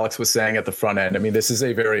what Alex was saying at the front end. I mean, this is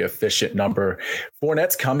a very efficient number.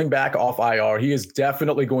 Fournette's coming back off IR. He is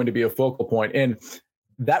definitely going to be a focal point. And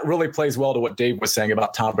that really plays well to what Dave was saying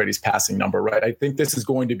about Tom Brady's passing number, right? I think this is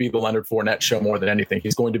going to be the Leonard Fournette show more than anything.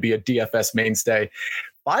 He's going to be a DFS mainstay.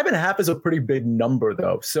 5.5 is a pretty big number,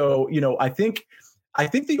 though. So, I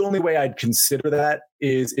think the only way I'd consider that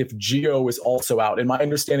is if Gio is also out. And my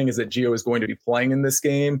understanding is that Gio is going to be playing in this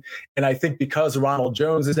game. And I think because Ronald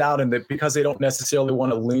Jones is out, and that because they don't necessarily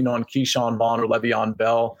want to lean on Keyshawn Vaughn or Le'Veon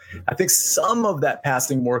Bell, I think some of that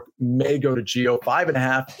passing work may go to Gio.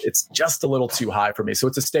 5.5, it's just a little too high for me. So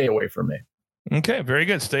it's a stay away from me. Okay, very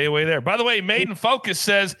good. Stay away there. By the way, Maiden Focus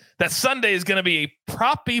says that Sunday is going to be a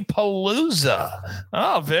Proppy-palooza.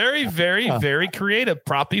 Oh, very, very, very creative.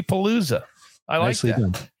 Proppy-palooza. I like that.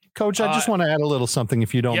 Done. Coach, I just want to add a little something,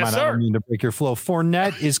 if you don't mind. Sir. I don't mean to break your flow.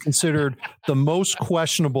 Fournette is considered the most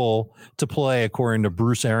questionable to play, according to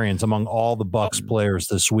Bruce Arians, among all the Bucs players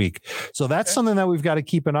this week. So that's something that we've got to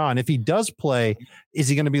keep an eye on. If he does play, is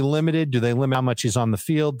he going to be limited? Do they limit how much he's on the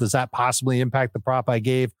field? Does that possibly impact the prop I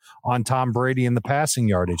gave on Tom Brady in the passing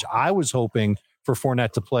yardage? I was hoping for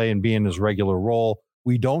Fournette to play and be in his regular role.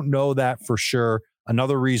 We don't know that for sure.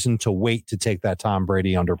 Another reason to wait to take that Tom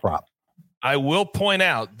Brady under prop. I will point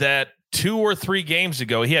out that 2 or 3 games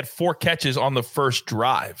ago, he had 4 catches on the first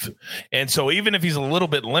drive. And so even if he's a little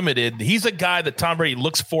bit limited, he's a guy that Tom Brady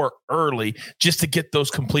looks for early just to get those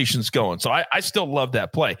completions going. So I still love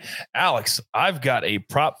that play. Alex, I've got a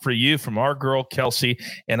prop for you from our girl, Kelsey,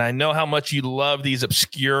 and I know how much you love these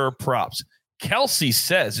obscure props. Kelsey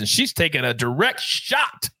says, and she's taking a direct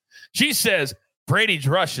shot. She says Brady's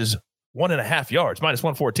rush is 1.5 yards, minus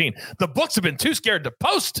 114. The books have been too scared to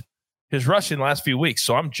post his rushing the last few weeks,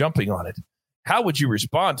 so I'm jumping on it. How would you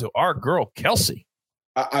respond to our girl, Kelsey?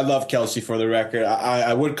 I love Kelsey for the record.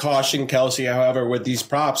 I would caution Kelsey, however, with these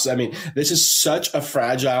props. I mean, this is such a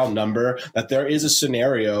fragile number that there is a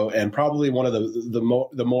scenario, and probably one of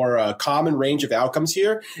the more common range of outcomes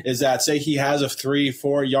here is that, say he has a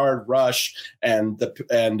 3-4 yard rush and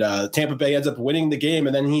Tampa Bay ends up winning the game,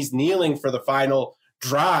 and then he's kneeling for the final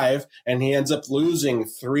drive and he ends up losing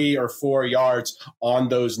 3 or 4 yards on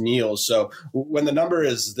those kneels. So when the number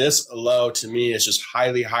is this low, to me, it's just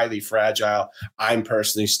highly, highly fragile. I'm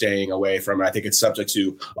personally staying away from it. I think it's subject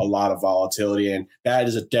to a lot of volatility, and that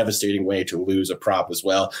is a devastating way to lose a prop as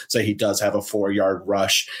well. So he does have a 4-yard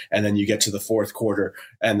rush, and then you get to the fourth quarter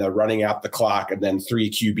and they're running out the clock, and then 3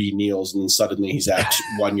 QB kneels, and then suddenly he's at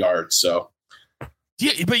 1 yard. So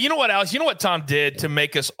yeah, but you know what, Alex? You know what Tom did to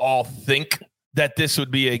make us all think that this would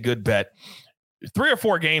be a good bet? 3 or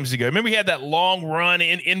 4 games ago, remember he had that long run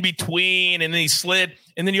in between, and then he slid,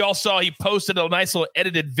 and then you all saw he posted a nice little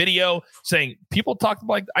edited video saying people talked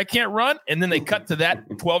like I can't run, and then they cut to that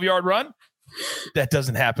 12-yard run. That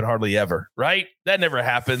doesn't happen hardly ever, right? That never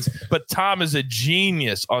happens. But Tom is a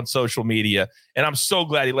genius on social media, and I'm so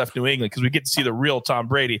glad he left New England because we get to see the real Tom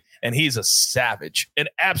Brady, and he's a savage, an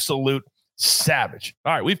absolute savage.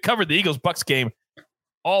 All right, we've covered the Eagles-Bucks game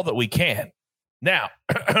all that we can. Now,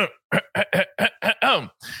 the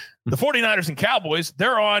 49ers and Cowboys,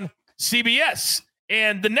 they're on CBS,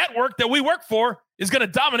 and the network that we work for is going to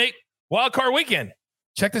dominate Wild Card Weekend.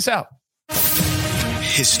 Check this out.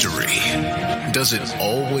 History. Does it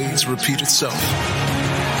always repeat itself?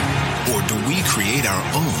 Or do we create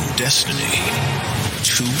our own destiny?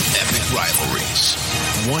 2 epic rivalries.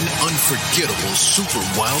 1 unforgettable Super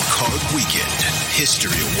Wild Card Weekend.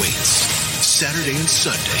 History awaits. Saturday and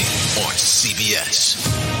Sunday on CBS.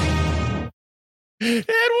 It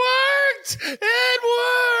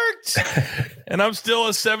worked. And I'm still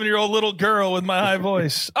a 7-year-old little girl with my high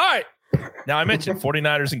voice. All right. Now, I mentioned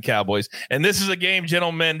 49ers and Cowboys, and this is a game,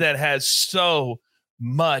 gentlemen, that has so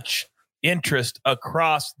much interest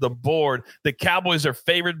across the board. The Cowboys are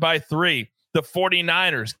favored by 3. The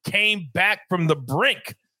 49ers came back from the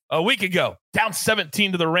brink a week ago, down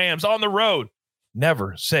 17 to the Rams on the road.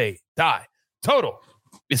 Never say die. Total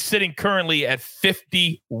is sitting currently at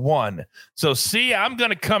 51. So, see, I'm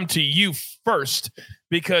going to come to you first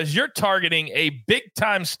because you're targeting a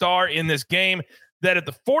big-time star in this game that if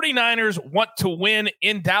the 49ers want to win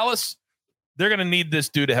in Dallas, they're going to need this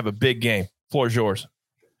dude to have a big game. Floor is yours.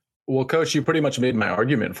 Well, Coach, you pretty much made my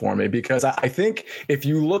argument for me because I think if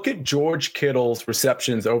you look at George Kittle's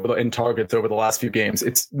receptions and targets over the last few games,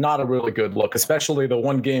 it's not a really good look, especially the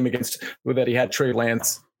one game that he had Trey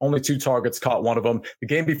Lance. Only 2 targets, caught 1 of them. The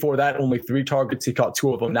game before that, only 3 targets. He caught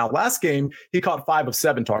 2 of them. Now, last game, he caught 5 of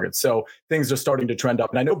 7 targets. So things are starting to trend up.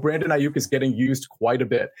 And I know Brandon Ayuk is getting used quite a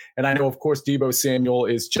bit. And I know, of course, Deebo Samuel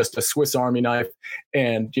is just a Swiss Army knife.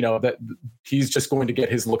 And, you know, that he's just going to get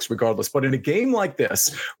his looks regardless. But in a game like this,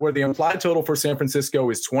 where the implied total for San Francisco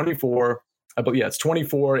is 24, but yeah, it's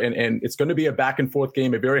 24, and it's going to be a back and forth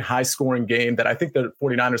game, a very high scoring game that I think the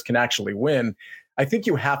 49ers can actually win. I think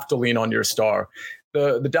you have to lean on your star.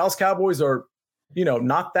 The Dallas Cowboys are, you know,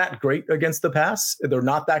 not that great against the pass. They're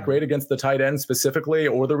not that great against the tight end specifically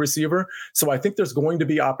or the receiver. So I think there's going to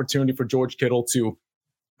be opportunity for George Kittle to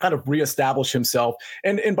kind of reestablish himself.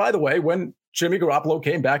 And by the way, when Jimmy Garoppolo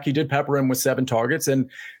came back, he did pepper him with 7 targets. And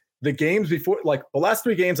the games before, like the last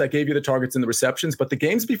 3 games, I gave you the targets and the receptions, but the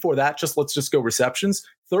games before that, let's just go receptions,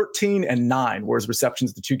 13 and 9, whereas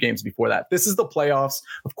receptions the 2 games before that. This is the playoffs.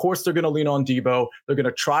 Of course, they're going to lean on Deebo. They're going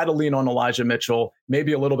to try to lean on Elijah Mitchell,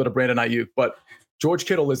 maybe a little bit of Brandon Ayuk, but George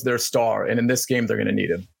Kittle is their star. And in this game, they're going to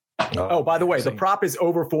need him. Oh, by the way, the prop is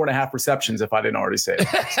over 4.5 receptions. If I didn't already say it,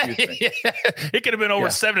 excuse me. Yeah, it could have been over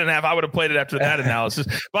 7.5. I would have played it after that analysis.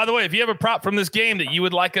 By the way, if you have a prop from this game that you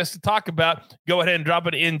would like us to talk about, go ahead and drop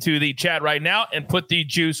it into the chat right now and put the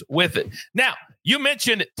juice with it. Now, you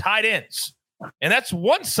mentioned tight ends, and that's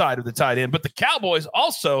one side of the tight end, but the Cowboys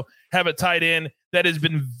also have a tight end that has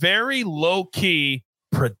been very low-key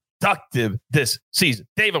productive this season.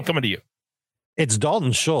 Dave, I'm coming to you. It's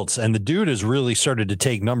Dalton Schultz, and the dude has really started to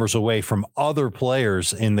take numbers away from other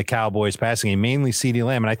players in the Cowboys passing game, mainly CeeDee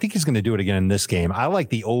Lamb, and I think he's going to do it again in this game. I like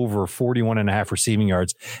the over 41.5 receiving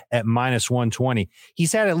yards at -120.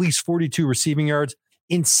 He's had at least 42 receiving yards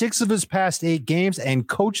in 6 of his past 8 games, and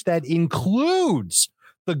coach, that includes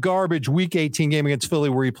the garbage Week 18 game against Philly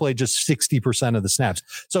where he played just 60% of the snaps.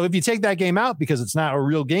 So if you take that game out because it's not a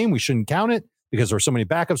real game, we shouldn't count it. because there are so many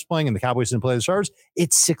backups playing and the Cowboys didn't play the starters.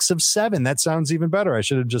 It's 6 of 7. That sounds even better. I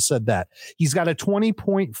should have just said that. He's got a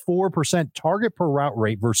 20.4% target per route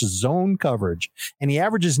rate versus zone coverage, and he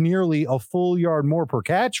averages nearly a full yard more per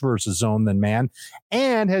catch versus zone than man,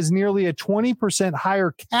 and has nearly a 20%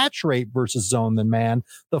 higher catch rate versus zone than man.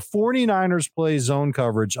 The 49ers play zone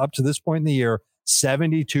coverage up to this point in the year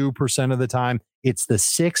 72% of the time. It's the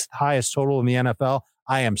 6th highest total in the NFL.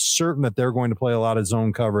 I am certain that they're going to play a lot of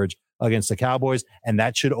zone coverage against the Cowboys, and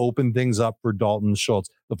that should open things up for Dalton Schultz.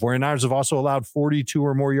 The 49ers have also allowed 42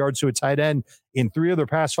 or more yards to a tight end in 3 of their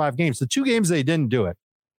past 5 games. The 2 games they didn't do it.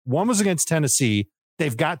 One was against Tennessee.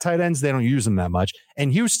 They've got tight ends. They don't use them that much.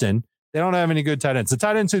 And Houston, they don't have any good tight ends. The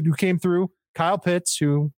tight ends who came through, Kyle Pitts,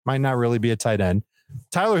 who might not really be a tight end,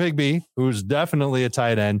 Tyler Higbee, who's definitely a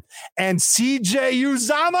tight end, and CJ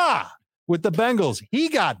Uzomah with the Bengals. He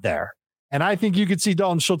got there. And I think you could see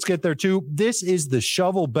Dalton Schultz get there too. This is the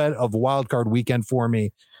shovel bet of wildcard weekend for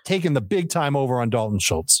me, taking the big time over on Dalton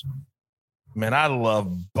Schultz. Man, I love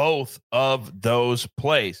both of those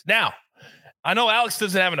plays. Now, I know Alex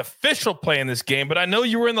doesn't have an official play in this game, but I know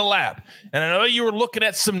you were in the lab, and I know you were looking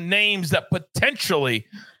at some names that potentially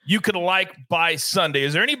you could like by Sunday.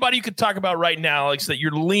 Is there anybody you could talk about right now, Alex, that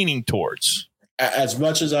you're leaning towards? As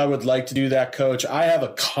much as I would like to do that, Coach, I have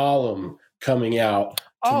a column coming out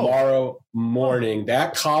tomorrow morning.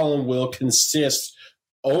 That column will consist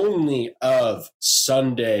only of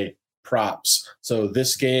Sunday props. So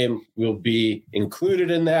this game will be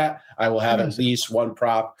included in that. I will have at least one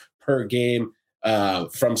prop per game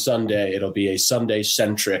from Sunday. It'll be a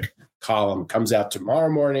Sunday-centric column. Comes out tomorrow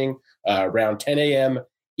morning around 10 a.m.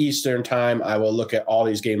 Eastern time. I will look at all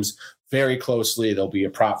these games very closely. There'll be a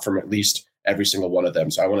prop from at least every single one of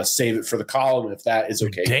them. So I want to save it for the column if that is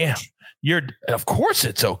okay. Damn. Of course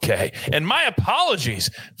it's okay. And my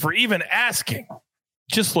apologies for even asking.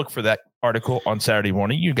 Just look for that article on Saturday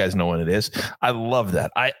morning. You guys know when it is. I love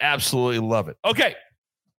that. I absolutely love it. Okay.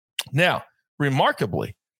 Now,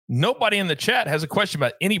 remarkably, nobody in the chat has a question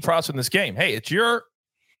about any props in this game. Hey, it's your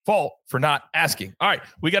fault for not asking. All right,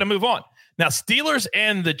 we got to move on. Now, Steelers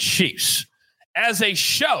and the Chiefs. As a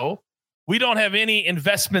show, we don't have any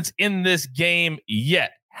investments in this game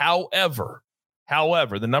yet. However,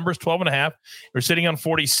 the number is 12.5. We're sitting on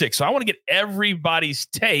 46. So I want to get everybody's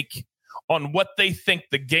take on what they think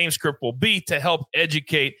the game script will be to help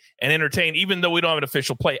educate and entertain, even though we don't have an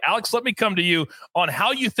official play. Alex, let me come to you on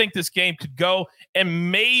how you think this game could go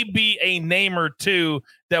and maybe a name or two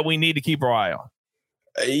that we need to keep our eye on.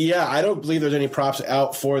 Yeah, I don't believe there's any props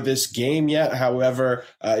out for this game yet. However,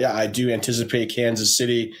 I do anticipate Kansas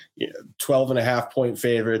City 12.5 point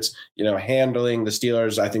favorites, handling the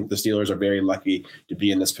Steelers. I think the Steelers are very lucky to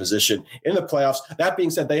be in this position in the playoffs. That being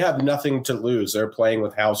said, they have nothing to lose. They're playing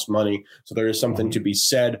with house money. So there is something to be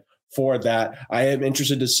said for that. I am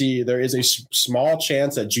interested to see there is a small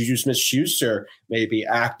chance that Juju Smith-Schuster may be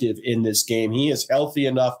active in this game. He is healthy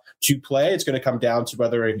enough to play. It's going to come down to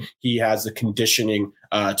whether he has the conditioning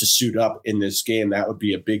to suit up in this game. That would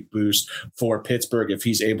be a big boost for Pittsburgh if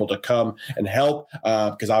he's able to come and help,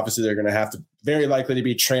 because obviously they're going to have to very likely to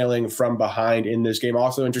be trailing from behind in this game.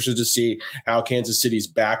 Also interested to see how Kansas City's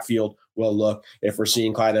backfield will look if we're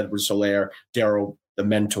seeing Clyde Edwards-Helaire, Daryl the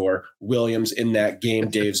mentor Williams in that game.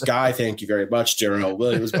 Dave's guy. Thank you very much, Daryl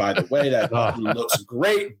Williams. By the way, that button looks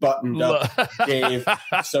great buttoned up, Dave.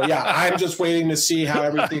 So yeah, I'm just waiting to see how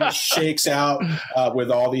everything shakes out with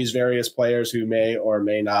all these various players who may or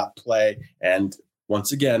may not play. And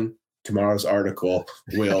once again, tomorrow's article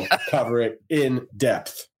will cover it in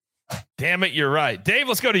depth. Damn it, you're right. Dave,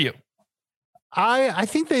 let's go to you. I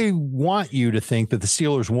think they want you to think that the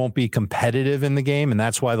Steelers won't be competitive in the game, and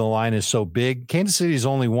that's why the line is so big. Kansas City's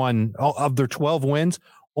only won of their 12 wins.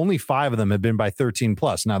 Only 5 of them have been by 13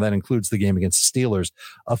 plus. Now that includes the game against the Steelers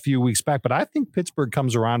a few weeks back, but I think Pittsburgh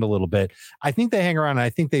comes around a little bit. I think they hang around, and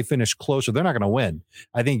I think they finish closer. They're not going to win.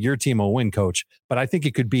 I think your team will win, Coach, but I think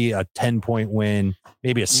it could be a 10-point win,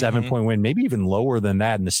 maybe a 7-point win, maybe even lower than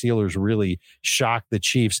that. And the Steelers really shock the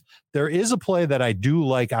Chiefs. There is a play that I do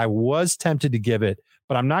like. I was tempted to give it,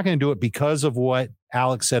 but I'm not going to do it because of what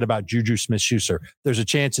Alex said about Juju Smith-Schuster. There's a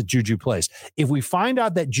chance that Juju plays. If we find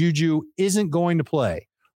out that Juju isn't going to play,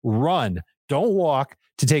 run, don't walk,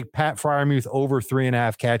 to take Pat Freiermuth over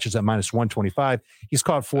 3.5 catches at -125. He's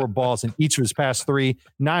caught 4 balls in each of his past 3,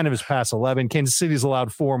 9 of his past 11. Kansas City's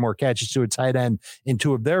allowed 4 more catches to a tight end in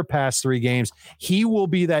 2 of their past 3 games. He will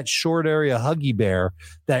be that short area huggy bear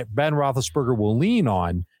that Ben Roethlisberger will lean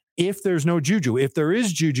on if there's no Juju. If there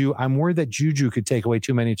is Juju, I'm worried that Juju could take away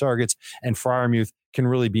too many targets and Freiermuth can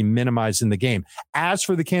really be minimized in the game. As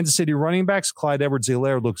for the Kansas City running backs, Clyde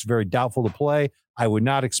Edwards-Helaire looks very doubtful to play. I would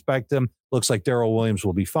not expect him. Looks like Darrell Williams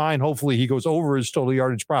will be fine. Hopefully he goes over his total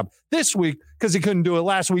yardage prop this week because he couldn't do it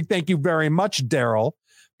last week. Thank you very much, Darrell.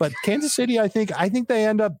 But Kansas City, I think they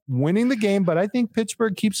end up winning the game, but I think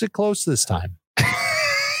Pittsburgh keeps it close this time.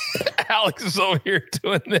 Alex is over here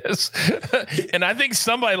doing this. And I think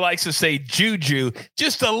somebody likes to say Juju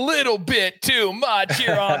just a little bit too much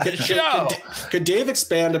here on the show. Could Dave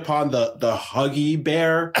expand upon the Huggy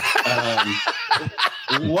Bear?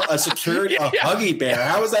 What a security, a Huggy Bear.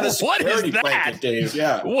 How is that a security blanket, Dave?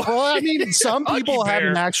 Yeah. Well, I mean, some people have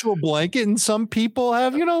an actual blanket and some people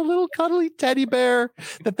have, a little cuddly teddy bear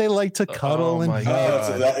that they like to cuddle and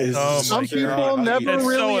some people never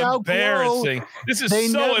really outgrow. This is they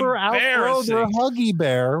so never outgrow their Huggy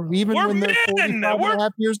Bear, even when they're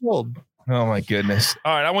 45.5 years old. Oh my goodness.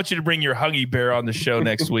 All right. I want you to bring your Huggy Bear on the show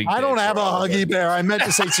next week. I don't have a Huggy Bear. I meant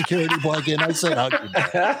to say security blanket. And I said Huggy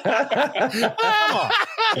Bear.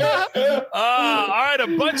 All right. A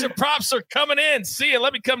bunch of props are coming in. See you.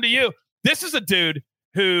 Let me come to you. This is a dude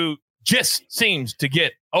who just seems to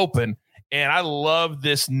get open. And I love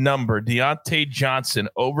this number. Deontay Johnson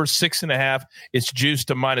over 6.5. It's juiced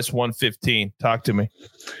to -115. Talk to me.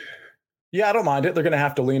 Yeah, I don't mind it. They're going to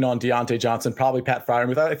have to lean on Deontay Johnson, probably Pat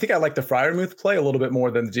Freiermuth. I think I like the Freiermuth play a little bit more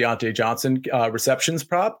than the Deontay Johnson receptions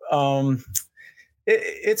prop.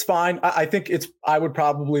 It's fine. I think I would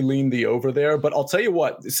probably lean the over there, but I'll tell you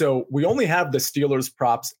what. So we only have the Steelers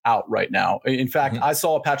props out right now. In fact, I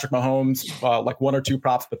saw Patrick Mahomes, like 1 or 2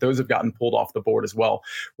 props, but those have gotten pulled off the board as well.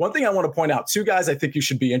 One thing I want to point out, 2 guys I think you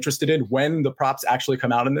should be interested in when the props actually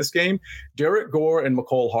come out in this game, Derek Gore and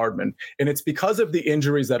Mecole Hardman. And it's because of the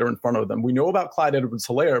injuries that are in front of them. We know about Clyde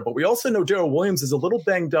Edwards-Helaire, but we also know Darrell Williams is a little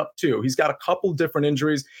banged up too. He's got a couple different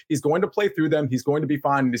injuries. He's going to play through them. He's going to be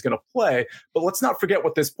fine and he's going to play, but let's not forget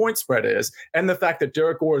what this point spread is and the fact that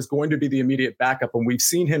Derek Gore is going to be the immediate backup. And we've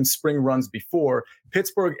seen him spring runs before.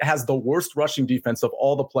 Pittsburgh has the worst rushing defense of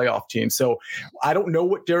all the playoff teams. So I don't know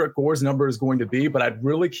what Derek Gore's number is going to be, but I'd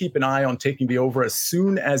really keep an eye on taking the over as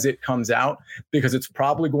soon as it comes out because it's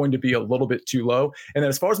probably going to be a little bit too low. And then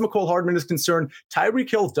as far as Mecole Hardman is concerned,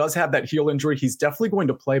 Tyreek Hill does have that heel injury. He's definitely going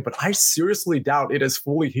to play, but I seriously doubt it is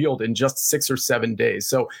fully healed in just 6 or 7 days.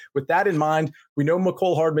 So with that in mind, we know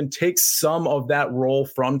Mecole Hardman takes some of that role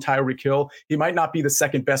from Tyreek Hill. He might not be the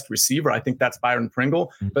second best receiver. I think that's Byron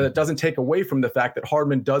Pringle, but it doesn't take away from the fact that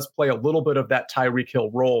Hardman does play a little bit of that Tyreek Hill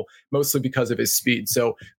role, mostly because of his speed.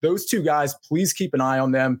 So those 2 guys, please keep an eye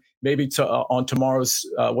on them. Maybe on tomorrow's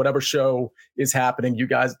whatever show is happening, you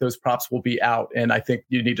guys, those props will be out. And I think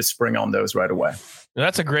you need to spring on those right away.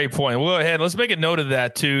 That's a great point. We'll go ahead. Let's make a note of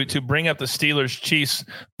that to bring up the Steelers-Chiefs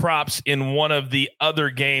props in one of the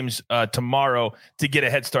other games tomorrow to get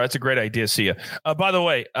a head start. That's a great idea. See ya. By the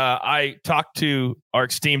way, I talked to our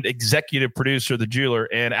esteemed executive producer, the jeweler,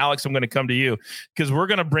 and Alex, I'm going to come to you because we're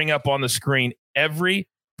going to bring up on the screen every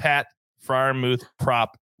Pat Freiermuth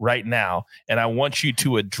prop right now, and I want you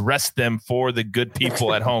to address them for the good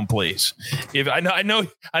people at home, please. If I know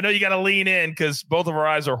you got to lean in because both of our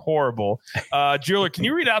eyes are horrible. Jeweler, can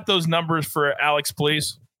you read out those numbers for Alex,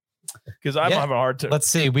 please? Because I'm having a hard time. Let's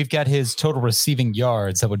see. We've got his total receiving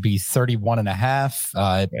yards. That would be 31.5,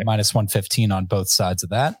 -115 on both sides of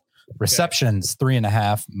that. Receptions,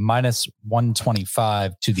 3.5,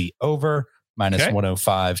 -125 to the over,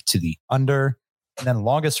 -105 to the under. And then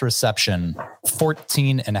longest reception,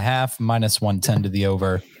 14.5, -110 to the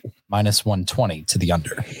over, -120 to the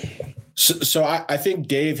under. So I think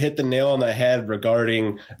Dave hit the nail on the head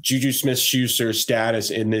regarding Juju Smith-Schuster's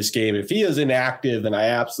status in this game. If he is inactive, then I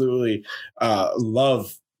absolutely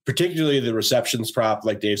love particularly the receptions prop.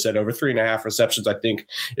 Like Dave said, over 3.5 receptions, I think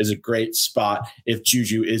is a great spot. If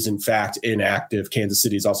Juju is in fact inactive, Kansas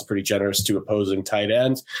City is also pretty generous to opposing tight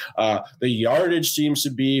ends. The yardage seems to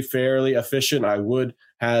be fairly efficient. I would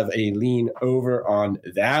have a lean over on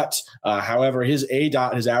that. However, his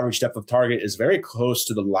ADOT, his average depth of target, is very close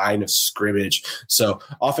to the line of scrimmage. So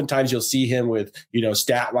oftentimes you'll see him with,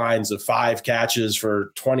 stat lines of 5 catches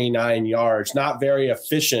for 29 yards, not very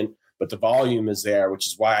efficient, but the volume is there, which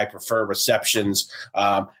is why I prefer receptions.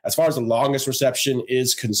 As far as the longest reception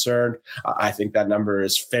is concerned, I think that number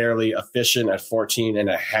is fairly efficient at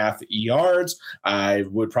 14.5 yards. I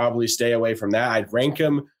would probably stay away from that. I'd rank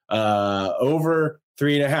him over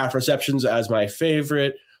 3.5 receptions as my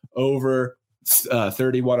favorite, over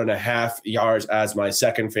 31.5 yards as my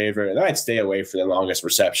second favorite. And I'd stay away from the longest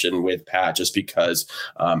reception with Pat just because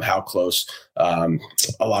how close a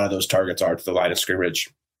lot of those targets are to the line of scrimmage.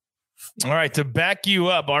 All right, to back you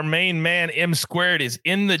up, our main man, M Squared, is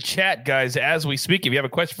in the chat, guys, as we speak. If you have a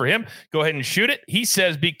question for him, go ahead and shoot it. He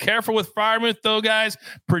says, be careful with Freiermuth, though, guys.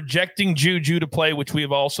 Projecting Juju to play, which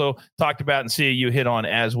we've also talked about and see you hit on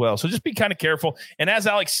as well. So just be kind of careful. And as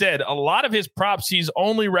Alex said, a lot of his props, he's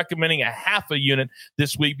only recommending a half a unit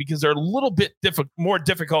this week because they're a little bit more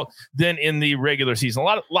difficult than in the regular season.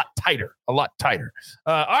 A lot tighter. All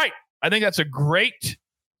right, I think that's a great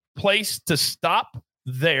place to stop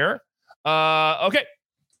there. Okay,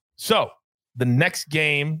 so the next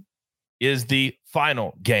game is the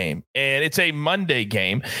final game, and it's a Monday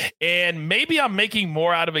game, and maybe I'm making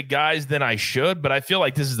more out of it, guys, than I should, but I feel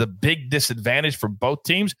like this is a big disadvantage for both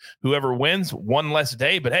teams. Whoever wins, one less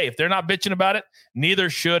day, but hey, if they're not bitching about it,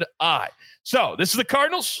 neither should I. So this is the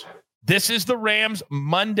Cardinals. This is the Rams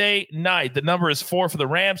Monday night. The number is 4 for the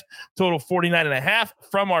Rams, total 49.5.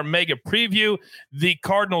 From our mega preview, the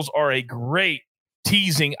Cardinals are a great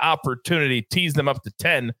teasing opportunity, tease them up to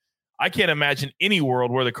 10. I can't imagine any world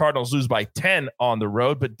where the Cardinals lose by 10 on the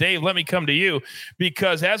road. But Dave, let me come to you,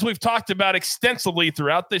 because as we've talked about extensively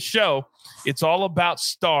throughout this show, it's all about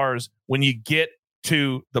stars when you get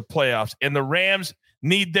to the playoffs, and the Rams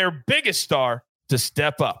need their biggest star to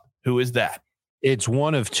step up. Who is that? It's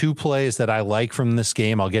one of two plays that I like from this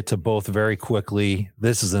game. I'll get to both very quickly.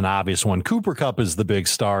 This is an obvious one. Cooper Kupp is the big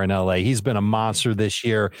star in LA. He's been a monster this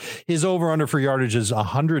year. His over-under for yardage is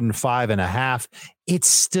 105.5. It's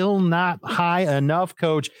still not high enough,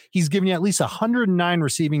 Coach. He's given you at least 109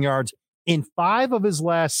 receiving yards in 5 of his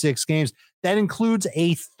last 6 games. That includes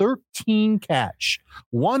a 13-catch,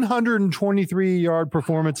 123-yard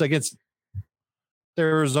performance against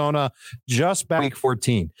Arizona just back week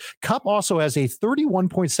 14. Kupp also has a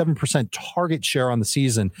 31.7% target share on the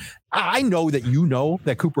season. I know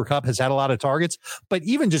that Cooper Kupp has had a lot of targets, but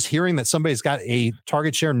even just hearing that somebody's got a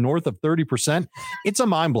target share north of 30%, it's a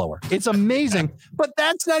mind blower. It's amazing, but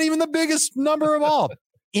that's not even the biggest number of all.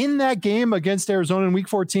 In that game against Arizona in week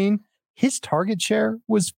 14, his target share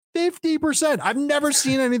was 50%. I've never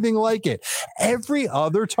seen anything like it. Every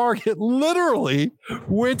other target literally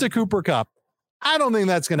went to Cooper Kupp. I don't think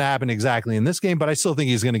that's going to happen exactly in this game, but I still think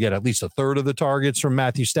he's going to get at least a third of the targets from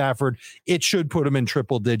Matthew Stafford. It should put him in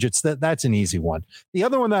triple digits. That's an easy one. The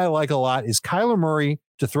other one that I like a lot is Kyler Murray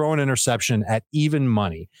to throw an interception at even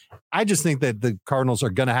money. I just think that the Cardinals are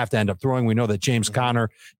going to have to end up throwing. We know that James Conner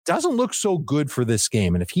doesn't look so good for this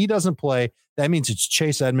game. And if he doesn't play, that means it's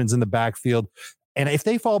Chase Edmonds in the backfield. And if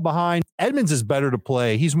they fall behind, Edmonds is better to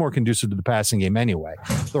play. He's more conducive to the passing game anyway.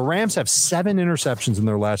 The Rams have 7 interceptions in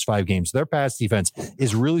their last 5 games. Their pass defense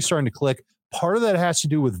is really starting to click. Part of that has to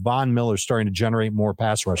do with Von Miller starting to generate more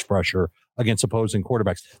pass rush pressure against opposing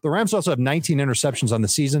quarterbacks. The Rams also have 19 interceptions on the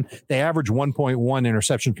season. They average 1.1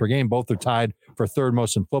 interceptions per game. Both are tied for third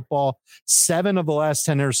most in football. 7 of the last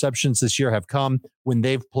 10 interceptions this year have come when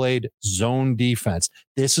they've played zone defense.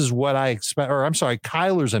 This is what I expect,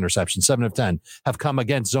 Kyler's interceptions, 7 of 10, have come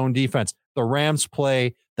against zone defense. The Rams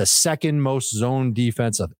play the second most zone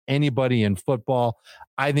defense of anybody in football.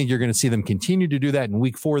 I think you're going to see them continue to do that in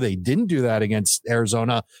week 4. They didn't do that against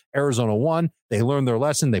Arizona. Arizona won. They learned their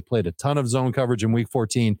lesson. They played a ton of zone coverage in week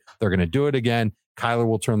 14. They're going to do it again. Kyler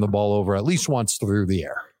will turn the ball over at least once through the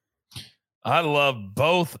air. I love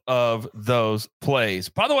both of those plays.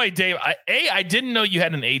 By the way, Dave, I didn't know you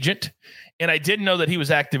had an agent, and I didn't know that he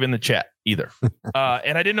was active in the chat either.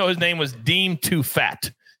 And I didn't know his name was Deemed Too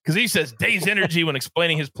Fat, because he says Dave's energy when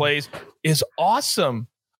explaining his plays is awesome.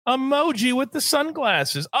 Emoji with the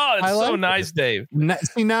sunglasses. Oh, it's so nice, Dave.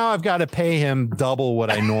 See, now I've got to pay him double what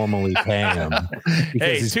I normally pay him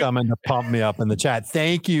because he's coming to pump me up in the chat.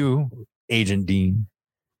 Thank you, Agent Dean.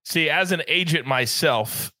 See, as an agent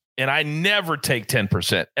myself, and I never take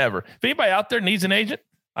 10% ever. If anybody out there needs an agent,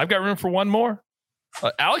 I've got room for one more.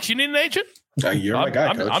 Alex, you need an agent? You're my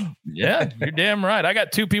guy, Coach. Yeah, you're damn right. I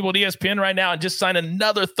got 2 people at ESPN right now and just signed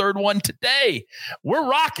another third one today. We're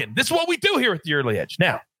rocking. This is what we do here at the Early Edge.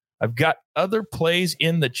 Now, I've got other plays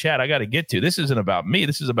in the chat I got to get to. This isn't about me.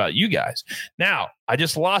 This is about you guys. Now, I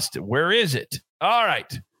just lost it. Where is it? All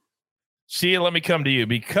right. See, let me come to you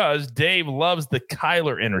because Dave loves the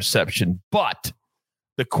Kyler interception, but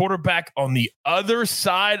the quarterback on the other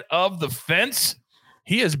side of the fence,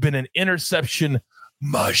 he has been an interception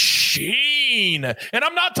machine. And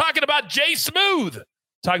I'm not talking about Jay Smooth. I'm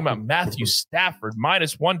talking about Matthew Stafford,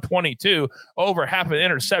 minus 122, over half an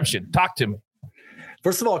interception. Talk to me.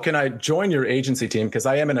 First of all, can I join your agency team? Because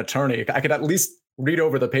I am an attorney. I could at least read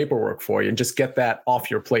over the paperwork for you and just get that off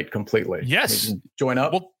your plate completely. Yes. Join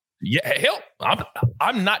up. Well, Yeah,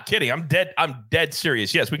 I'm not kidding. I'm dead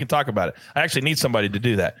serious. Yes, we can talk about it. I actually need somebody to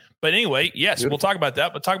do that. But anyway, yes, we'll talk about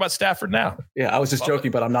that. But talk about Stafford now. Yeah, I was just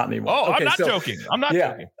joking, but I'm not anymore. Oh, okay, I'm not joking. I'm not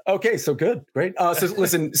joking. Okay, so good. Great. So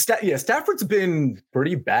listen, Stafford's been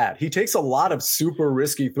pretty bad. He takes a lot of super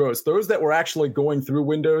risky throws. Throws that were actually going through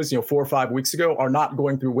windows, 4 or 5 weeks ago are not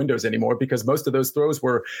going through windows anymore because most of those throws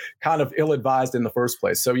were kind of ill-advised in the first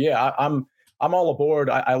place. So yeah, I'm all aboard.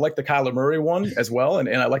 I like the Kyler Murray one as well, and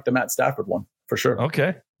I like the Matt Stafford one for sure.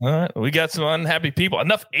 Okay. All right. We got some unhappy people.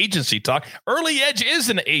 Enough agency talk. Early Edge is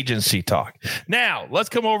an agency talk. Now, let's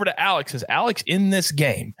come over to Alex. As Alex, in this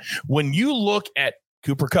game, when you look at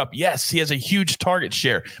Cooper Kupp, yes, he has a huge target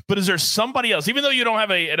share, but is there somebody else, even though you don't have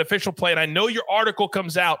an official play, and I know your article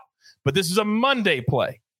comes out, but this is a Monday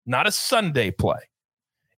play, not a Sunday play.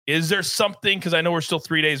 Is there something, because I know we're still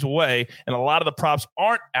 3 days away, and a lot of the props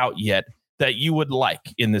aren't out yet, that you would like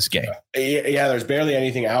in this game? Yeah, there's barely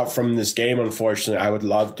anything out from this game, unfortunately. I would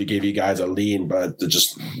love to give you guys a lean, but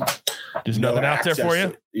there's nothing out there for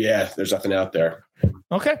you? Yeah, there's nothing out there.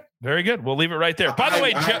 Okay, very good. We'll leave it right there. By the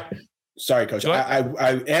way, sorry, Coach.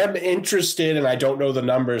 I am interested, and I don't know the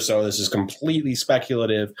numbers, so this is completely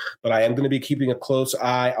speculative, but I am going to be keeping a close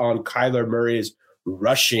eye on Kyler Murray's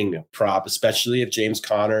rushing prop, especially if James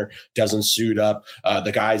Conner doesn't suit up.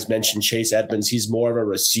 The guys mentioned Chase Edmonds. He's more of a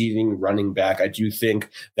receiving running back. I do think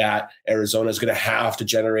that Arizona is going to have to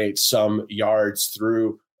generate some yards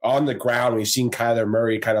through on the ground. We've seen Kyler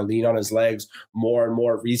Murray kind of lean on his legs more and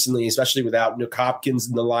more recently, especially without Nick Hopkins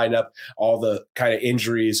in the lineup, all the kind of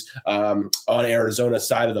injuries on Arizona's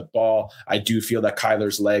side of the ball. I do feel that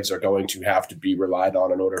Kyler's legs are going to have to be relied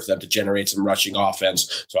on in order for them to generate some rushing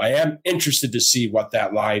offense. So I am interested to see what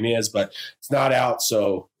that line is, but it's not out.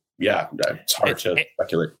 So yeah, it's hard to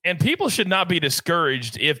speculate. And people should not be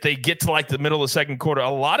discouraged if they get to like the middle of the second quarter.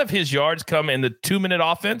 A lot of his yards come in the 2-minute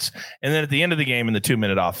offense, and then at the end of the game in the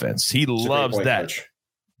 2-minute offense. He loves that. Coach.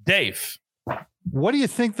 Dave, what do you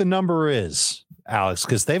think the number is, Alex?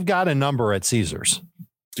 Because they've got a number at Caesars.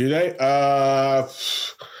 Do they? Or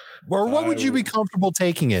what would you be comfortable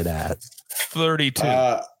taking it at? 32.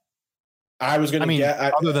 I was going to get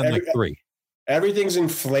other than like 3. Everything's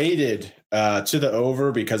inflated to the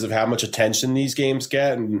over because of how much attention these games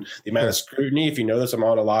get and the amount of scrutiny. If you notice, I'm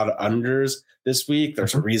on a lot of unders this week.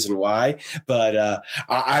 There's a reason why, but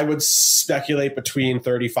I would speculate between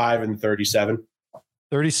 35 and 37.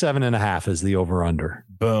 37.5 is the over under.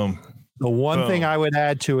 Boom. The one thing I would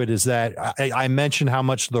add to it is that I mentioned how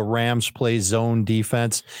much the Rams play zone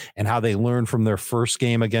defense and how they learned from their first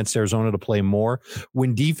game against Arizona to play more.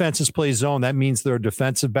 When defenses play zone, that means their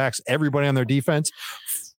defensive backs, everybody on their defense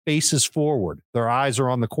faces forward. Their eyes are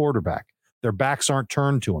on the quarterback. Their backs aren't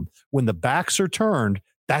turned to him. When the backs are turned,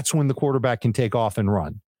 that's when the quarterback can take off and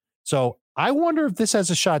run. So I wonder if this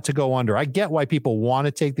has a shot to go under. I get why people want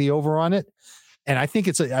to take the over on it. And I think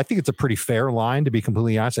it's a pretty fair line, to be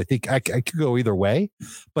completely honest. I think I could go either way,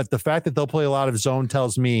 but the fact that they'll play a lot of zone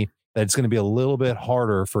tells me that it's going to be a little bit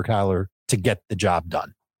harder for Kyler to get the job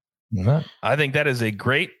done. I think that is a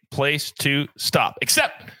great place to stop,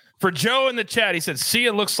 except for Joe in the chat. He said, "See,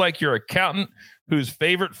 it looks like your accountant whose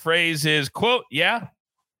favorite phrase is, quote, yeah,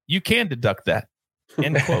 you can deduct that."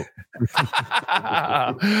 End quote.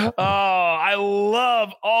 Oh, I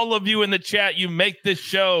love all of you in the chat. You make this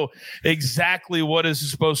show exactly what it's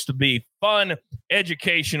supposed to be: fun,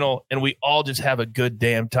 educational, and we all just have a good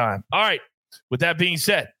damn time. All right. With that being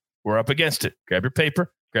said, we're up against it. Grab your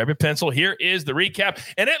paper, grab your pencil. Here is the recap,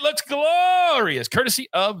 and it looks glorious, courtesy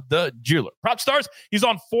of the jeweler. Prop Stars, he's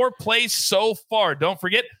on 4 plays so far. Don't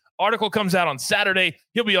forget, article comes out on Saturday.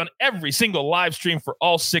 He'll be on every single live stream for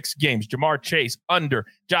all 6 games. Jamar Chase, under.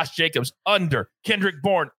 Josh Jacobs, under. Kendrick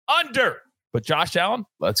Bourne, under. But Josh Allen,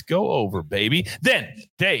 let's go over, baby. Then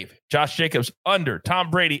Dave, Josh Jacobs, under.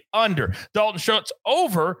 Tom Brady, under. Dalton Schultz,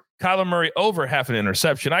 over. Kyler Murray, over half an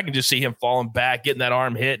interception. I can just see him falling back, getting that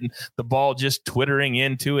arm hit, and the ball just twittering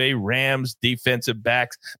into a Rams defensive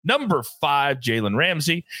backs. Number 5, Jalen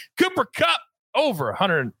Ramsey. Cooper Kupp, over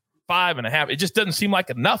 105.5. It just doesn't seem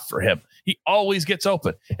like enough for him. He always gets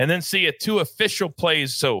open. And then see 2 official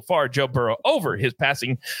plays so far. Joe Burrow over his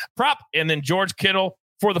passing prop, and then George Kittle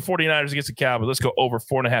for the 49ers against the Cowboys. Let's go over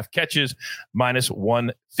 4.5 catches, minus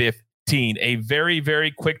 115. A very,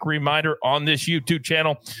 very quick reminder on this YouTube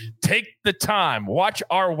channel. Take the time. Watch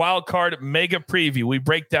our wild card mega preview. We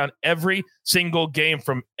break down every single game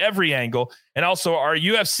from every angle, and also our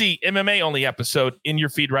UFC MMA only episode in your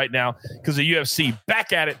feed right now, because the UFC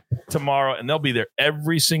back at it tomorrow, and they'll be there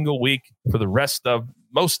every single week for the rest of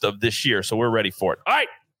most of this year. So we're ready for it. All right,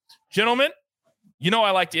 gentlemen, you know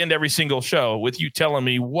I like to end every single show with you telling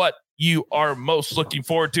me what you are most looking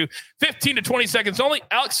forward to. 15 to 20 seconds only.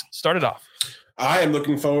 Alex, start it off. I am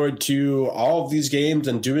looking forward to all of these games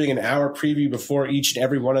and doing an hour preview before each and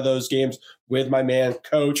every one of those games with my man,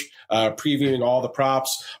 Coach, previewing all the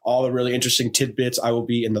props, all the really interesting tidbits. I will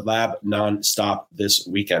be in the lab nonstop this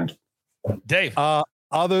weekend. Dave.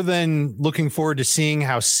 Other than looking forward to seeing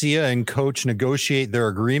how Sia and Coach negotiate their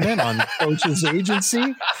agreement on Coach's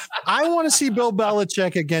agency, I want to see Bill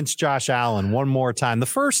Belichick against Josh Allen one more time. The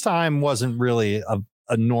first time wasn't really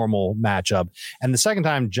a normal matchup, and the second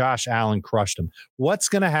time Josh Allen crushed him. What's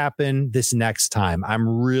going to happen this next time? I'm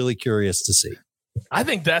really curious to see. I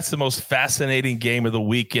think that's the most fascinating game of the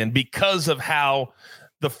weekend because of how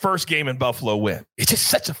the first game in Buffalo went. It's just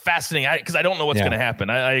such a fascinating, because I don't know what's going to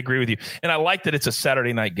happen. I agree with you. And I like that it's a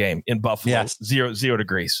Saturday night game in Buffalo, yes. 0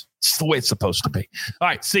 degrees. It's the way it's supposed to be. All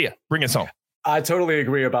right, see ya. Bring us home. I totally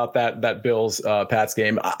agree about that Bills Pats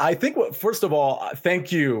game. I think first of all,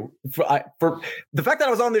 thank you for the fact that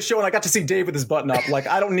I was on this show and I got to see Dave with his button up. Like,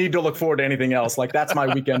 I don't need to look forward to anything else. Like, that's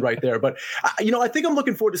my weekend right there. But I think I'm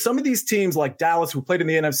looking forward to some of these teams like Dallas, who played in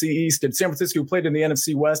the NFC East, and San Francisco, who played in the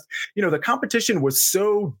NFC West. The competition was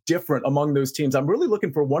so different among those teams. I'm really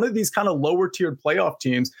looking for one of these kind of lower tiered playoff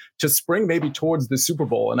teams to spring maybe towards the Super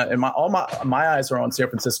Bowl. And all my eyes are on San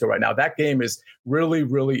Francisco right now. That game is really,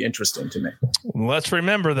 really interesting to me. Let's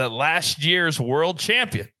remember that last year's world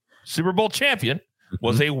champion, Super Bowl champion,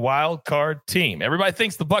 was a wild card team. Everybody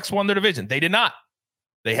thinks the Bucs won their division. They did not.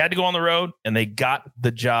 They had to go on the road, and they got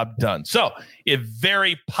the job done. So it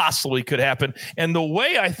very possibly could happen. And the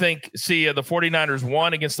way I think, the 49ers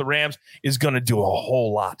won against the Rams is going to do a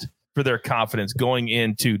whole lot for their confidence going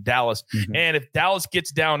into Dallas. Mm-hmm. And if Dallas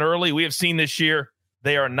gets down early, we have seen this year,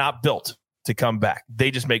 they are not built to come back.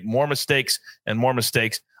 They just make more mistakes and more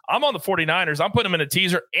mistakes. I'm on the 49ers. I'm putting them in a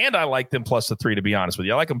teaser, and I like them plus the 3, to be honest with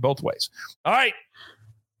you. I like them both ways. All right.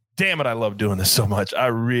 Damn it, I love doing this so much. I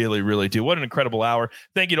really, really do. What an incredible hour.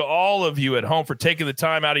 Thank you to all of you at home for taking the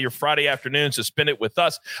time out of your Friday afternoons to spend it with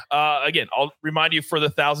us. Again, I'll remind you for the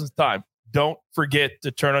 1,000th time, don't forget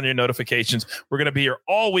to turn on your notifications. We're going to be here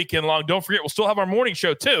all weekend long. Don't forget, we'll still have our morning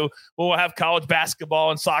show, too. We'll have college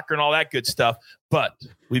basketball and soccer and all that good stuff. But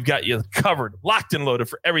we've got you covered, locked and loaded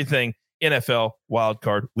for everything NFL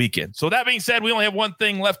wildcard weekend. So that being said, we only have one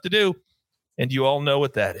thing left to do, and you all know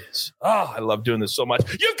what that is. Oh, I love doing this so much.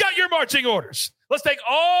 You've got your marching orders. Let's take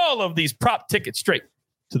all of these prop tickets straight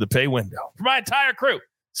to the pay window. For my entire crew,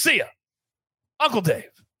 Sia, Uncle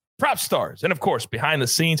Dave, Prop Stars, and of course, behind the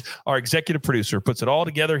scenes, our executive producer puts it all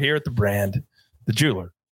together here at the brand, the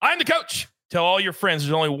jeweler. I'm the coach. Tell all your friends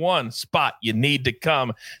there's only one spot you need to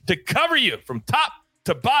come to cover you from top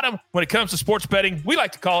to bottom when it comes to sports betting. We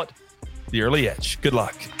like to call it the Early Edge. Good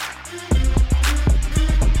luck.